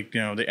 like,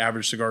 you know, the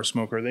average cigar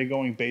smoker, are they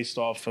going based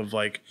off of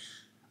like,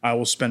 I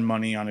will spend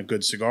money on a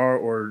good cigar,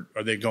 or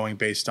are they going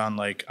based on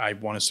like, I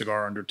want a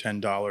cigar under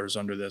 $10,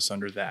 under this,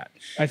 under that?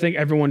 I think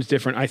everyone's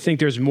different. I think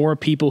there's more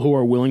people who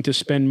are willing to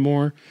spend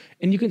more,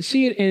 and you can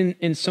see it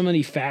in so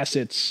many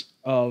facets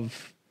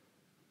of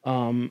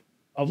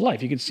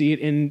life. You can see it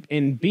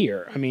in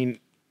beer. I mean,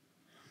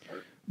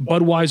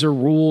 Budweiser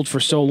ruled for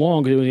so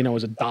long. You know, it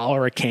was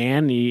 $1 a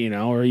can, you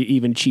know, or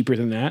even cheaper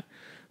than that,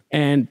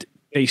 and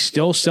they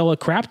still sell a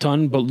crap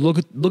ton. But look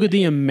at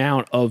the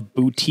amount of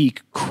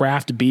boutique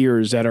craft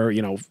beers that are,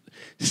 you know,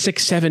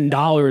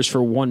 $6-7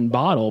 for one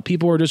bottle.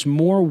 People are just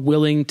more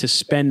willing to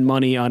spend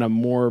money on a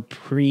more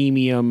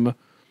premium,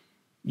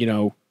 you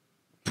know,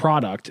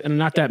 product. And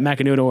not that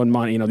Macanudo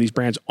and you know, these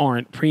brands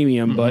aren't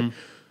premium, but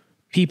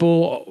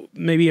people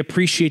maybe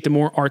appreciate the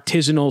more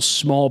artisanal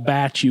small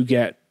batch you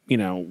get, you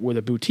know, with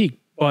a boutique.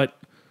 But,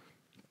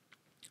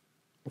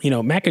 you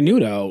know,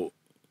 Macanudo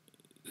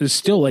is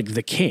still like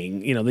the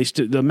king. You know, the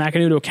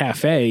Macanudo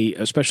Cafe,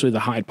 especially the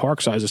Hyde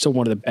Park size, is still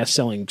one of the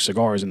best-selling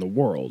cigars in the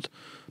world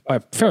by a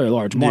fairly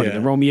large margin. Yeah.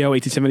 The Romeo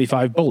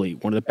 1875 Bully,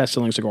 one of the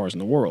best-selling cigars in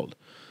the world.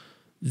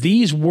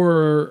 These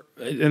were,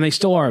 and they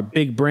still are,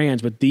 big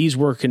brands, but these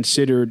were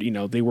considered, you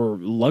know, they were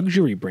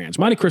luxury brands.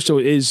 Monte Cristo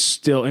is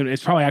still, and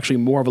it's probably actually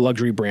more of a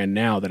luxury brand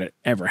now than it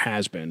ever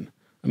has been.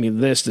 I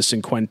mean, the 50,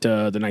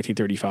 the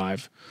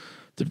 1935.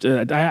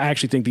 I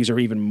actually think these are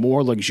even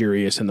more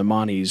luxurious than the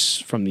Montes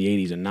from the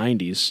 80s and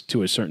 90s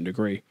to a certain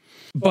degree.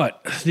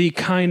 But the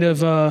kind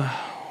of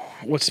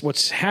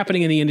what's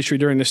happening in the industry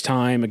during this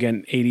time,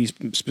 again,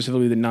 80s,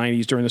 specifically the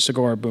 90s, during the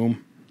cigar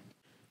boom,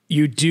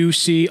 you do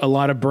see a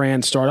lot of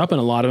brands start up, and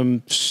a lot of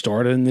them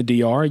started in the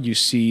DR. You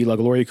see La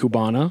Gloria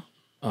Cubana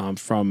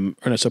from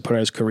Ernesto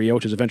Perez Carrillo,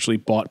 which is eventually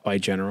bought by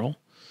General.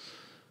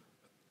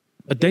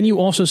 But then you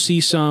also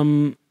see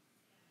some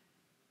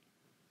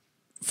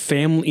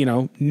family, you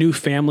know, new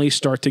families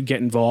start to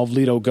get involved.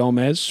 Lito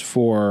Gomez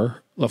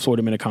for La Flor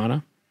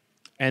Dominicana,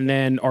 and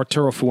then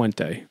Arturo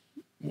Fuente.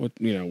 You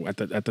know, at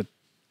the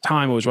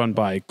time it was run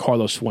by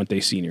Carlos Fuente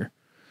Sr.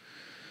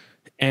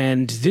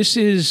 And this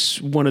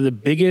is one of the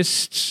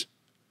biggest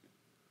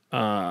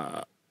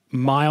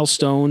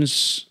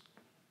milestones,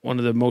 one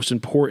of the most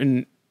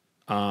important,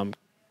 of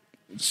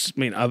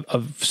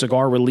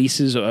cigar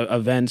releases,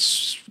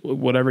 events,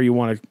 whatever you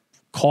want to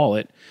call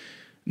it,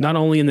 not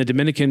only in the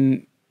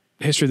Dominican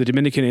history of the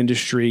Dominican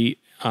industry,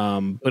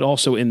 but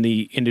also in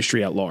the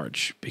industry at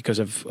large because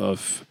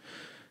of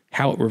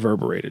how it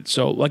reverberated.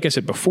 So, like I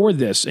said, before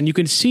this, and you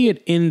can see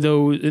it in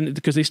those,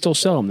 because they still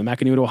sell them, the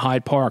Macanudo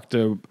Hyde Park,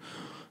 the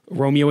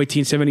Romeo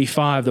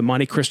 1875, the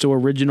Monte Cristo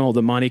Original,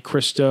 the Monte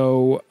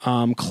Cristo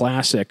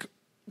Classic.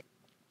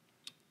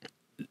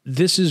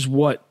 This is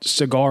what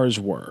cigars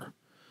were.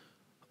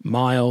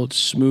 Mild,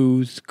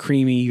 smooth,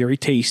 creamy, very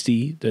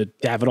tasty. The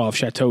Davidoff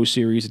Chateau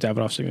series, the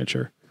Davidoff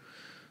Signature.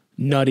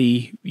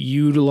 Nutty,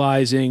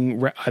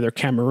 utilizing either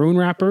Cameroon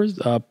wrappers.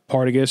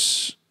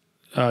 Partagas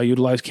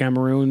utilized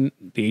Cameroon,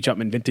 the H.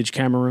 Upmann Vintage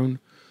Cameroon.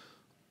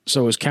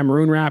 So it was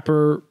Cameroon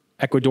wrapper,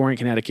 Ecuadorian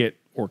Connecticut,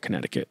 or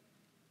Connecticut.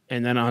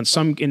 And then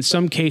in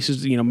some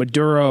cases, you know,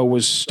 Maduro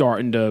was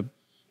starting to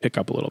pick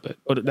up a little bit.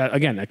 But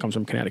that comes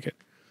from Connecticut.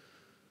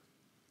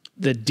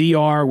 The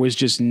DR was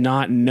just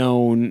not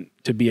known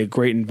to be a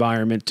great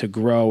environment to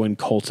grow and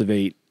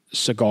cultivate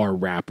cigar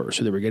wrappers.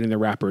 So they were getting the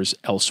wrappers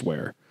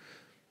elsewhere.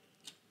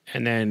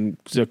 And then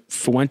the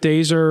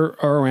Fuentes are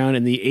around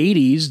in the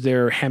 80s.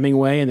 Their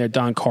Hemingway and their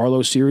Don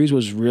Carlos series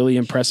was really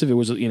impressive. It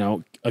was, you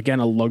know, again,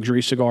 a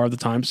luxury cigar of the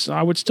time. So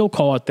I would still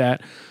call it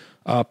that.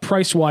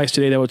 Price-wise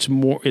today, though,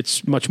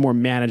 it's much more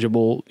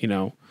manageable, you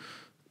know,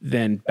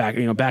 than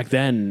back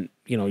then,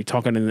 you know, you're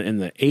talking in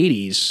the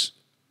 80s,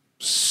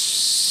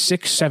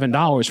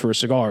 $6-7 for a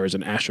cigar is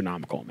an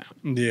astronomical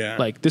amount. Yeah.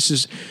 Like this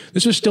was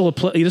still a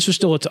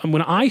time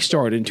when I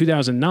started in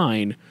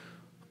 2009,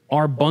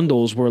 our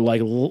bundles were like,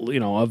 you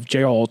know, of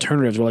JR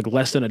alternatives were like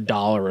less than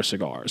 $1 a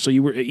cigar. So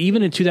you were,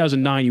 even in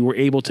 2009, you were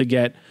able to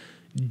get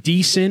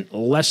decent,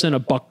 less than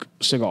 $1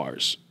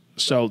 cigars.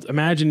 So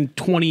imagine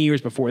 20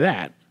 years before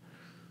that,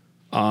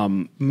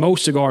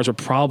 most cigars are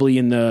probably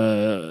in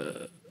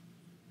the,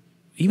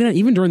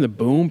 even during the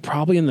boom,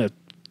 probably in the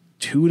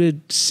 $2 to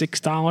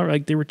 $6,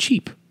 like they were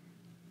cheap.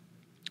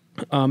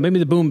 Maybe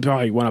the boom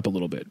probably went up a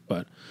little bit,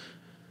 but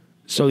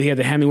so he had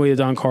the Hemingway, the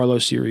Don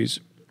Carlos series.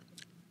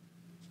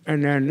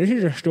 And then this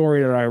is a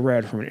story that I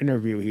read from an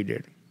interview he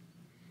did.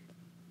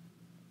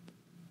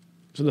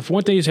 So the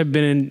Fuentes have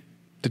been in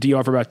the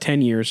DR for about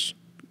 10 years.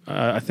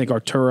 I think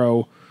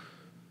Arturo,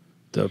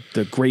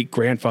 the great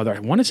grandfather, I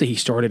want to say he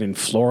started in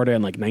Florida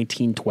in like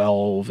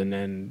 1912 and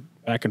then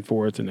back and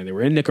forth. And then they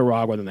were in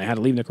Nicaragua, then they had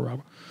to leave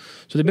Nicaragua.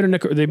 So they've been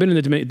in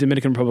the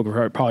Dominican Republic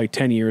for probably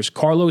 10 years.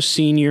 Carlos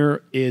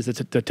Sr. is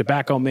the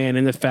tobacco man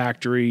in the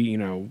factory, you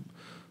know,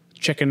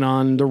 checking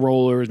on the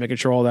rollers, making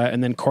sure all that.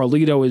 And then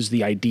Carlito is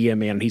the idea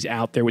man. He's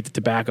out there with the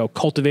tobacco,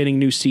 cultivating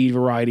new seed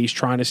varieties,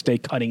 trying to stay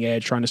cutting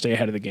edge, trying to stay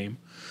ahead of the game.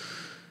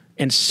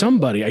 And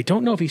somebody, I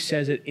don't know if he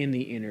says it in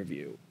the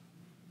interview,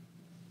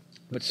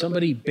 but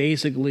somebody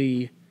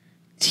basically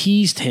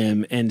teased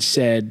him and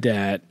said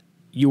that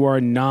you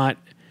are not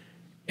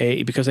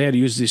because they had to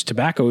use these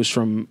tobaccos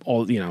from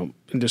all, you know,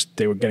 and just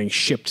they were getting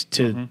shipped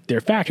to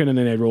their factory and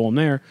then they'd roll them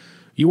there.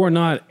 You are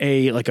not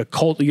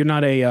you're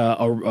not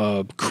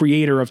a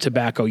creator of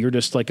tobacco. You're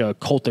just like a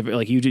cultivator.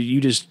 Like you're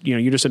just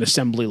an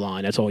assembly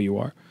line. That's all you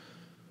are.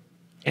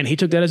 And he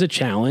took that as a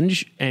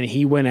challenge and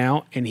he went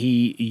out and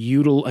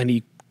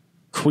he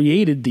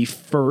created the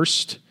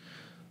first,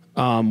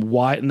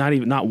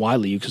 not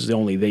widely because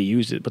they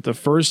used it, but the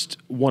first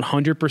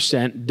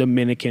 100%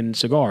 Dominican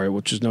cigar,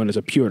 which is known as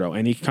a puro.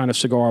 Any kind of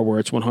cigar where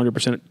it's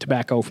 100%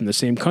 tobacco from the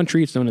same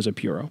country, it's known as a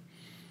puro.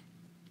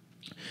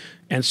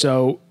 And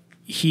so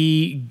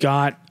he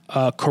got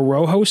a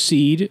Corojo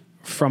seed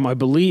from, I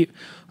believe,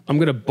 I'm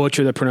going to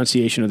butcher the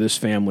pronunciation of this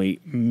family,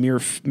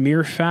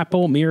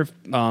 Mirfapel.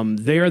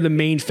 They are the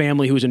main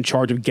family who's in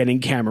charge of getting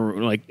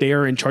Cameroon. Like they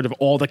are in charge of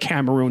all the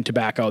Cameroon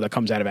tobacco that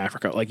comes out of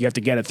Africa. Like you have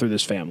to get it through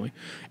this family.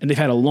 And they've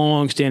had a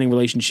long-standing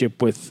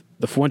relationship with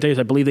the Fuentes.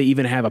 I believe they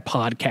even have a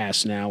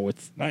podcast now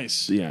with.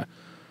 Nice. Yeah.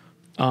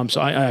 So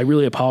I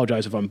really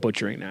apologize if I'm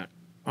butchering that.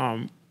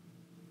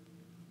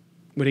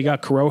 But he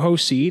got Corojo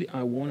seed.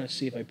 I want to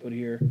see if I put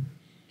here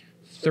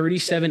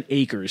 37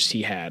 acres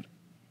he had.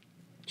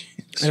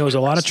 And it was a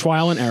lot of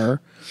trial and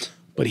error,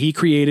 but he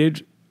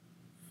created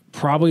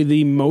probably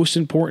the most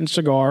important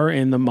cigar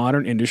in the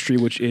modern industry,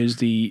 which is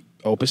the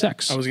Opus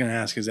X. I was going to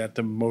ask, is that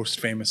the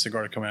most famous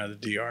cigar to come out of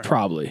the DR?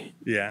 Probably.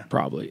 Yeah.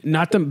 Probably.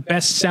 Not the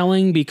best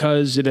selling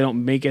because they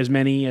don't make as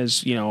many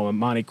as, you know, a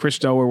Monte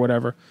Cristo or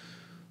whatever.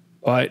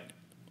 But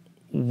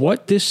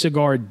what this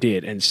cigar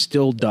did and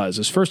still does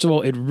is, first of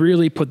all, it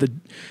really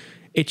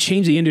it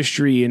changed the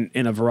industry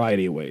in a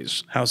variety of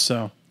ways. How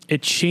so?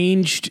 It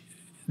changed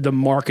the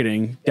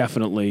marketing,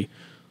 definitely.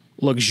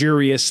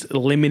 Luxurious,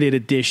 limited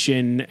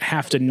edition,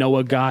 have to know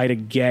a guy to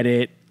get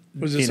it.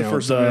 Was this the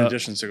first limited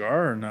edition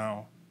cigar or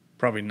no?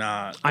 Probably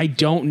not. I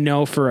don't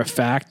know for a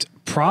fact.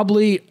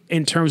 Probably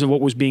in terms of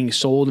what was being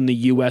sold in the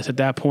U.S. at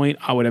that point,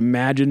 I would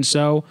imagine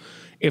so.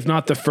 If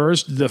not the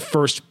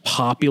first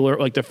popular,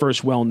 like the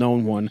first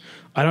well-known one.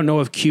 I don't know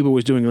if Cuba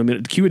was doing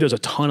limited. Cuba does a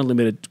ton of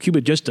limited. Cuba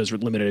just does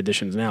limited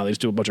editions now. They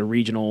just do a bunch of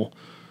regional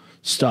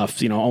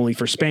stuff, you know, only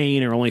for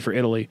Spain or only for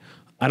Italy.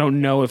 I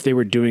don't know if they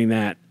were doing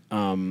that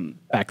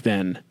back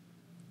then.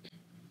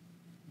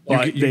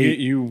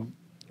 You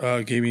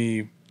gave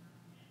me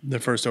the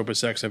first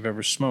Opus X I've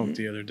ever smoked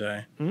the other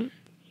day. Mm-hmm.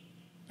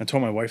 I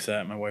told my wife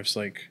that. My wife's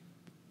like,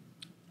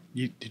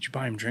 did you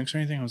buy him drinks or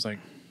anything? I was like,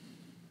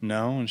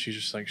 no. And she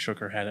just like shook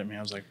her head at me. I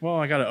was like, well,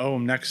 I got to owe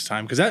him next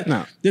time. Because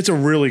it's a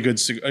really good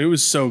cigar. It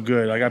was so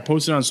good. Like I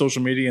posted on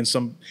social media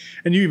and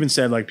you even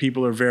said like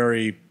people are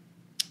very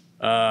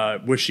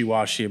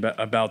wishy-washy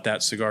about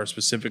that cigar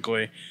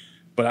specifically.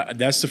 But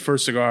that's the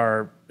first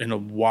cigar in a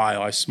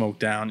while I smoked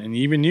down, and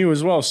even you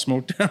as well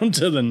smoked down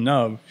to the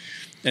nub,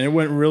 and it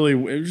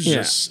was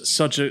just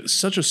such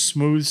a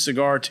smooth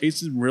cigar. It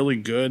tasted really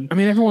good. I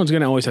mean, everyone's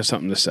going to always have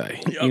something to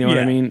say. You know what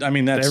I mean? I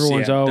mean,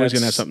 everyone's always going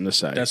to have something to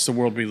say. That's the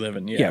world we live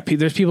in. Yeah.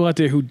 There's people out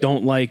there who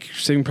don't like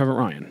Saving Private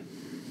Ryan.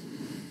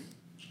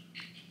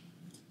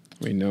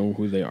 We know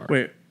who they are.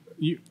 Wait,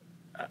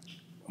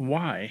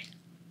 why?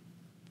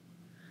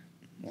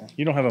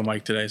 You don't have a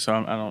mic today, so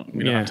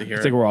we don't have to hear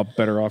it. I think we're all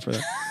better off for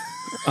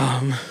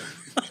that.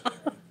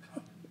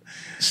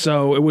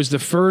 So it was the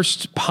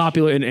first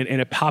popular, and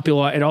it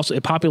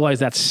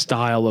popularized that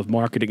style of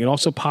marketing. It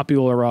also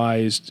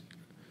popularized.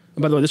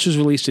 By the way, this was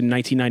released in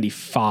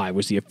 1995.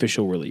 Was the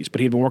official release,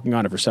 but he had been working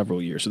on it for several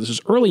years. So this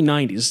is early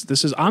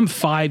 90s. I'm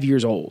 5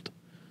 years old.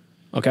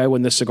 Okay,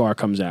 when this cigar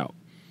comes out.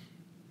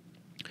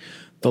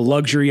 The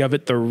luxury of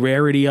it, the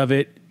rarity of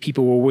it.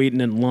 People were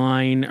waiting in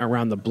line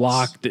around the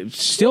block.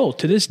 Still,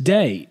 to this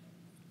day,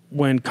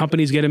 when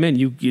companies get them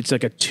in, it's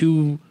like a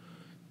two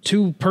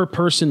per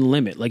person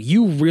limit. Like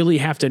you really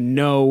have to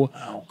know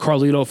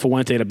Carlito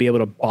Fuente to be able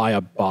to buy a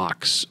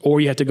box,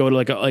 or you have to go to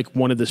like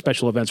one of the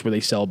special events where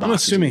they sell boxes. I'm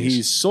assuming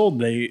he sold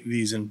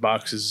these in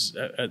boxes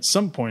at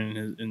some point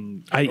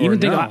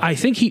I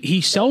think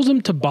he sells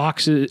them to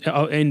boxes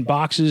in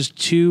boxes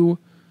to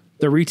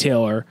the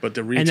retailer, but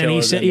the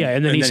retailer,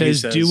 and then he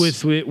says, "Do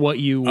with it what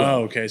you will."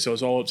 Oh, okay. So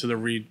it's all up to the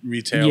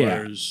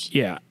retailers.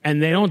 Yeah,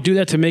 and they don't do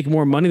that to make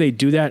more money. They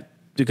do that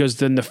because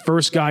then the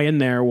first guy in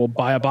there will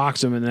buy a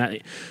box of them,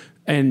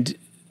 and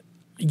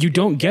you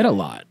don't get a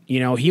lot.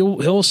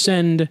 He'll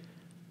send,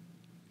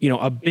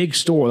 a big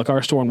store like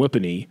our store in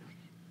Whippany.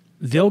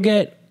 They'll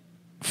get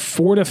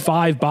 4 to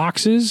 5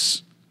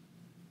 boxes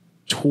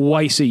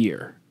twice a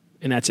year,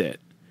 and that's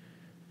it.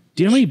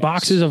 Do you know how many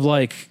boxes of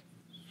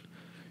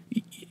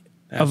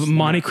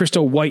Monte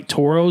Cristo White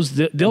Toros?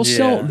 They'll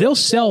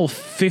sell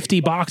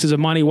 50 boxes of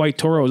Monte White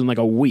Toros in like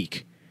a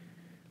week.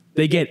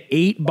 They get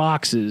 8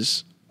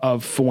 boxes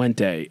of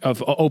Fuente,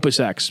 of Opus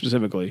X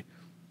specifically,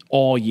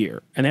 all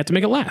year, and they have to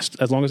make it last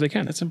as long as they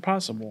can. That's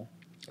impossible.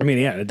 I mean,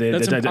 yeah, it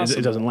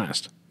doesn't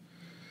last.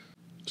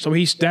 So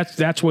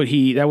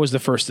that was the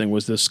first thing,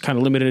 was this kind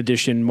of limited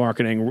edition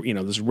marketing,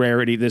 this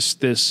rarity, this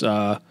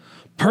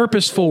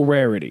purposeful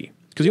rarity,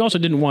 because he also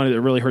didn't want it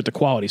to really hurt the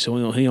quality,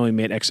 so he only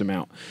made X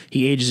amount.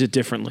 He ages it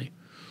differently.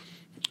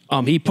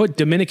 He put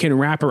Dominican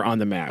wrapper on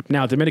the map.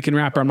 Now, Dominican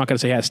wrapper, I'm not going to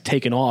say has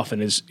taken off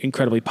and is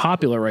incredibly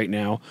popular right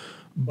now,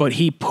 but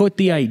he put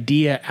the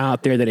idea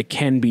out there that it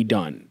can be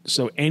done.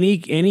 So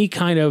any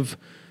kind of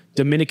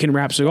Dominican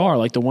wrap cigar,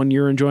 like the one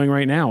you're enjoying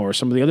right now, or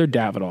some of the other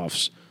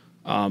Davidoffs,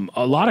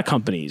 a lot of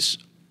companies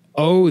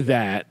owe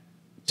that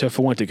to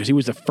Fuente because he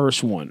was the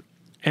first one.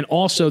 And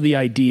also the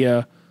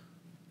idea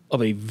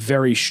of a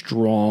very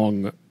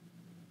strong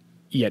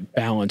yet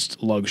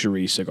balanced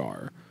luxury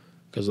cigar.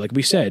 Because like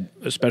we said,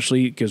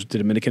 especially because the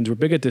Dominicans were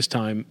big at this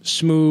time,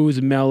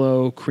 smooth,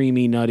 mellow,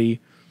 creamy, nutty.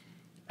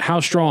 How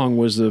strong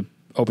was the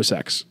Opus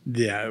X?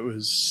 Yeah, it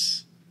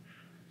was,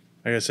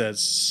 like I said,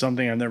 it's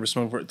something I've never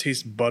smoked before. It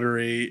tastes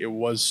buttery. It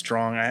was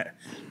strong.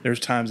 There's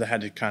times I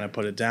had to kind of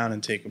put it down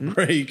and take a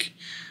break.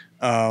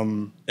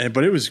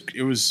 But it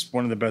was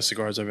one of the best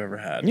cigars I've ever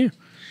had. Yeah.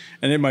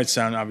 And it might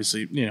sound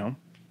obviously,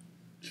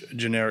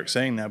 generic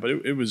saying that, but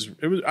it was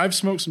I've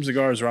smoked some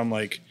cigars where I'm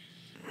like,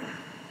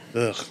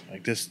 ugh,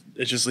 like this,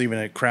 it's just leaving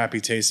a crappy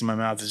taste in my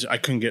mouth. I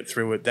couldn't get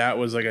through it. That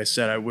was, like I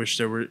said, I wish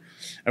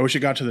it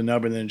got to the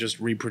nub and then just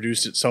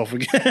reproduced itself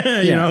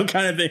again,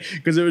 kind of thing,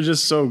 because it was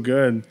just so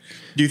good.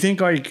 Do you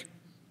think,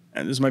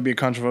 and this might be a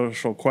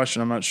controversial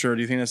question, I'm not sure,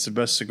 do you think that's the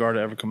best cigar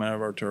to ever come out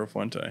of Arturo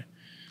Fuente?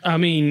 I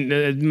mean,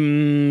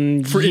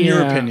 in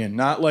your opinion,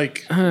 not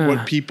like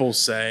what people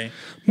say.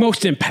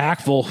 Most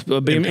impactful. I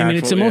mean,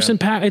 it's the most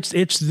impact.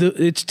 It's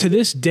to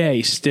this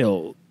day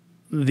still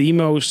the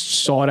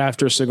most sought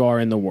after cigar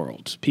in the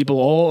world. People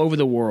all over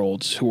the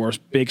world who are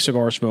big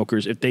cigar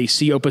smokers, if they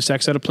see Opus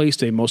X at a place,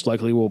 they most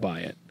likely will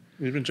buy it.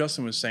 Even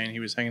Justin was saying he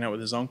was hanging out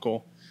with his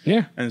uncle.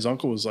 Yeah. And his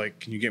uncle was like,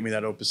 "Can you get me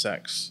that Opus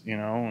X?"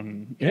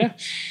 And yeah.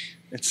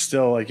 It's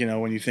still like,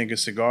 when you think of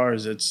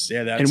cigars, that's.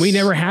 And we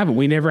never have them.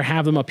 We never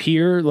have them up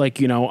here.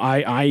 Like,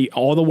 I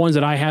all the ones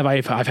that I have,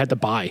 I've had to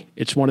buy.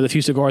 It's one of the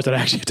few cigars that I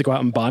actually have to go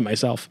out and buy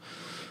myself.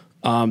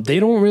 They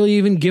don't really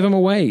even give them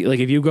away. Like,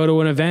 if you go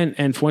to an event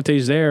and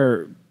Fuente's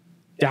there,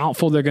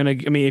 doubtful they're going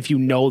to, if you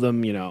know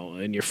them,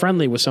 and you're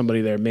friendly with somebody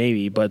there,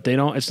 maybe, but they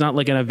don't, it's not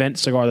like an event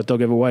cigar that they'll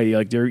give away.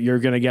 Like, you're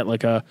going to get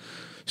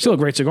still a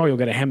great cigar. You'll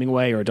get a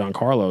Hemingway or a Don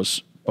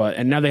Carlos.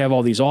 And now they have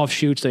all these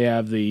offshoots. They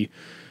have the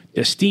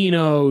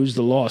Destinos,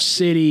 the Lost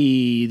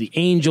City, the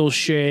Angel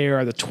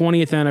Share, the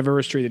 20th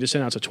anniversary. They just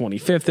announced a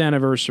 25th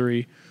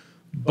anniversary.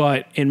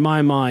 But in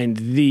my mind,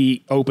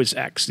 the Opus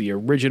X, the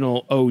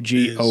original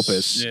OG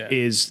Opus,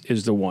 is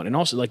the one. And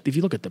also, if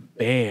you look at the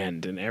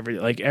band and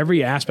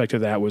every aspect of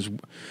that was,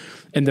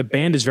 and the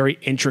band is very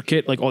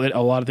intricate. Like,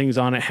 a lot of things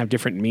on it have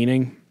different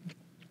meaning.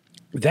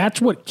 That's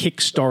what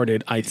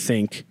kickstarted, I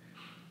think,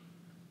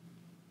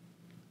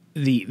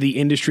 the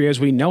industry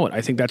as we know it.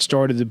 I think that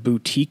started the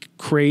boutique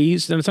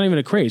craze. And it's not even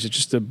a craze. It's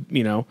just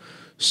the,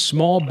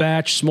 small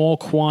batch, small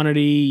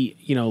quantity,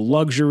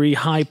 luxury,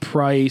 high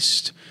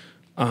priced,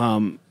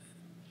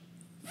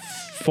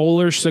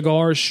 fuller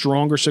cigars,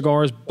 stronger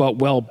cigars, but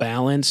well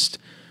balanced.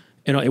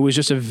 It was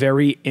just a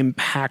very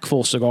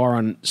impactful cigar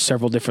on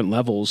several different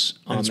levels.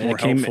 And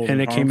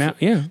it came out.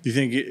 Yeah. Do you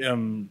think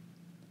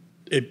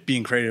it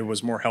being created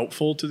was more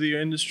helpful to the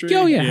industry?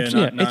 Oh yeah.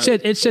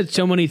 It said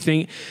so many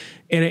things,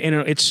 and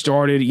it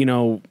started,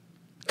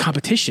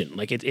 competition.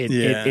 Like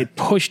it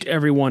pushed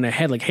everyone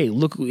ahead. Like, hey,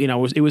 look,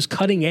 it was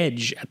cutting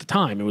edge at the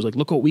time. It was like,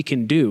 look what we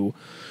can do.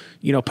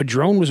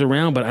 Padron was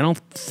around, but I don't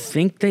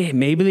think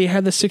maybe they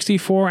had the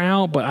 64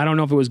 out, but I don't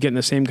know if it was getting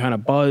the same kind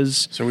of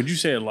buzz. So would you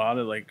say a lot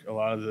of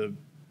the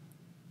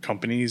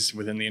companies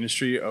within the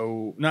industry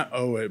not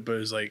owe it,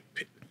 but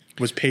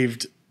was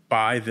paved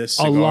by this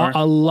cigar?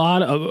 A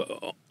lot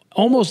of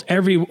almost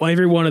every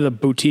one of the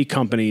boutique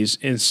companies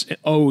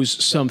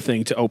owes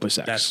something to Opus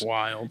X. That's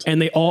wild.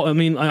 And they all,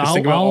 think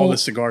about all the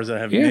cigars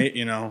that have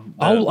made,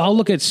 I'll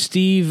look at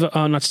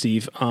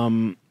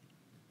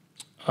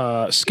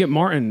Skip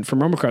Martin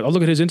from Romocraft. I'll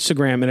look at his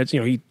Instagram, and it's,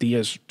 he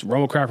has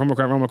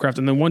Romocraft,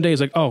 and then one day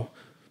he's like, oh,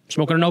 I'm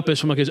smoking an Opus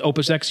from like his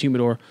Opus X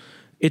humidor.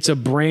 It's a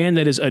brand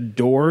that is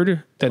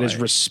adored, that is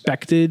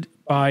respected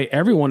by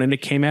everyone, and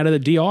it came out of the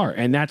DR,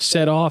 and that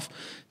set off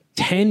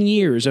 10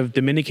 years of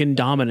Dominican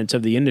dominance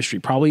of the industry,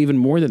 probably even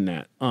more than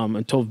that,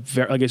 until,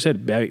 like I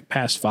said,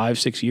 past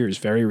 5-6 years,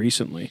 very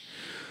recently.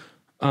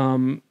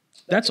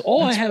 That's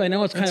all I have. I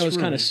know it's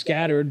kind of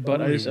scattered,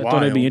 but I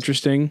thought it'd be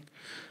interesting.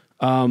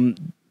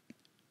 And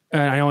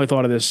I only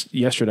thought of this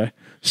yesterday.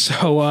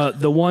 So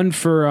the one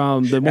for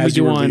the one we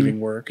do on leaving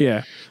work.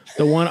 Yeah.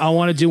 The one I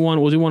want to do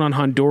we'll do one on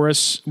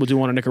Honduras, we'll do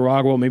one on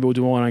Nicaragua, maybe we'll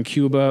do one on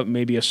Cuba,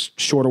 maybe a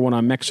shorter one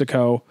on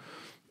Mexico.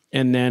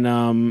 And then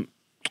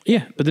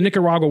but the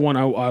Nicaragua one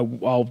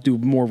I'll do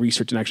more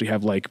research and actually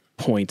have like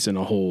points and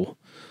a whole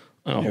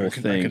thing.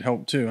 That could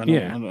help too.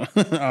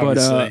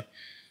 But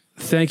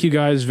thank you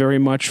guys very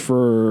much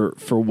for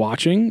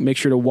watching. Make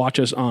sure to watch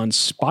us on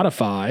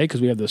Spotify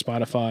because we have the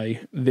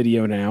Spotify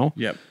video now.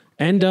 Yep.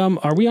 And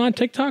are we on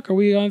TikTok? Are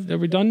we done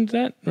with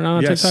that? We're not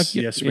on TikTok?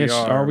 Yes, we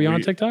are. Are we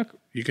on TikTok?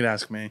 You could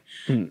ask me.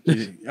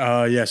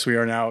 Yes, we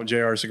are now.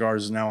 JR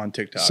Cigars is now on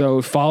TikTok.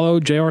 So follow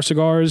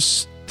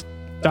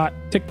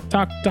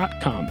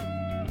jrcigars.tiktok.com.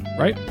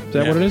 Right? Is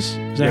that what it is?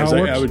 Is that how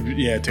it works?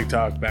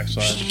 TikTok /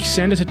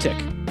 Send us a tick.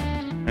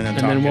 And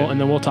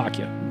then we'll talk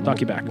you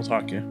back. We'll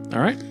talk you.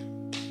 All right.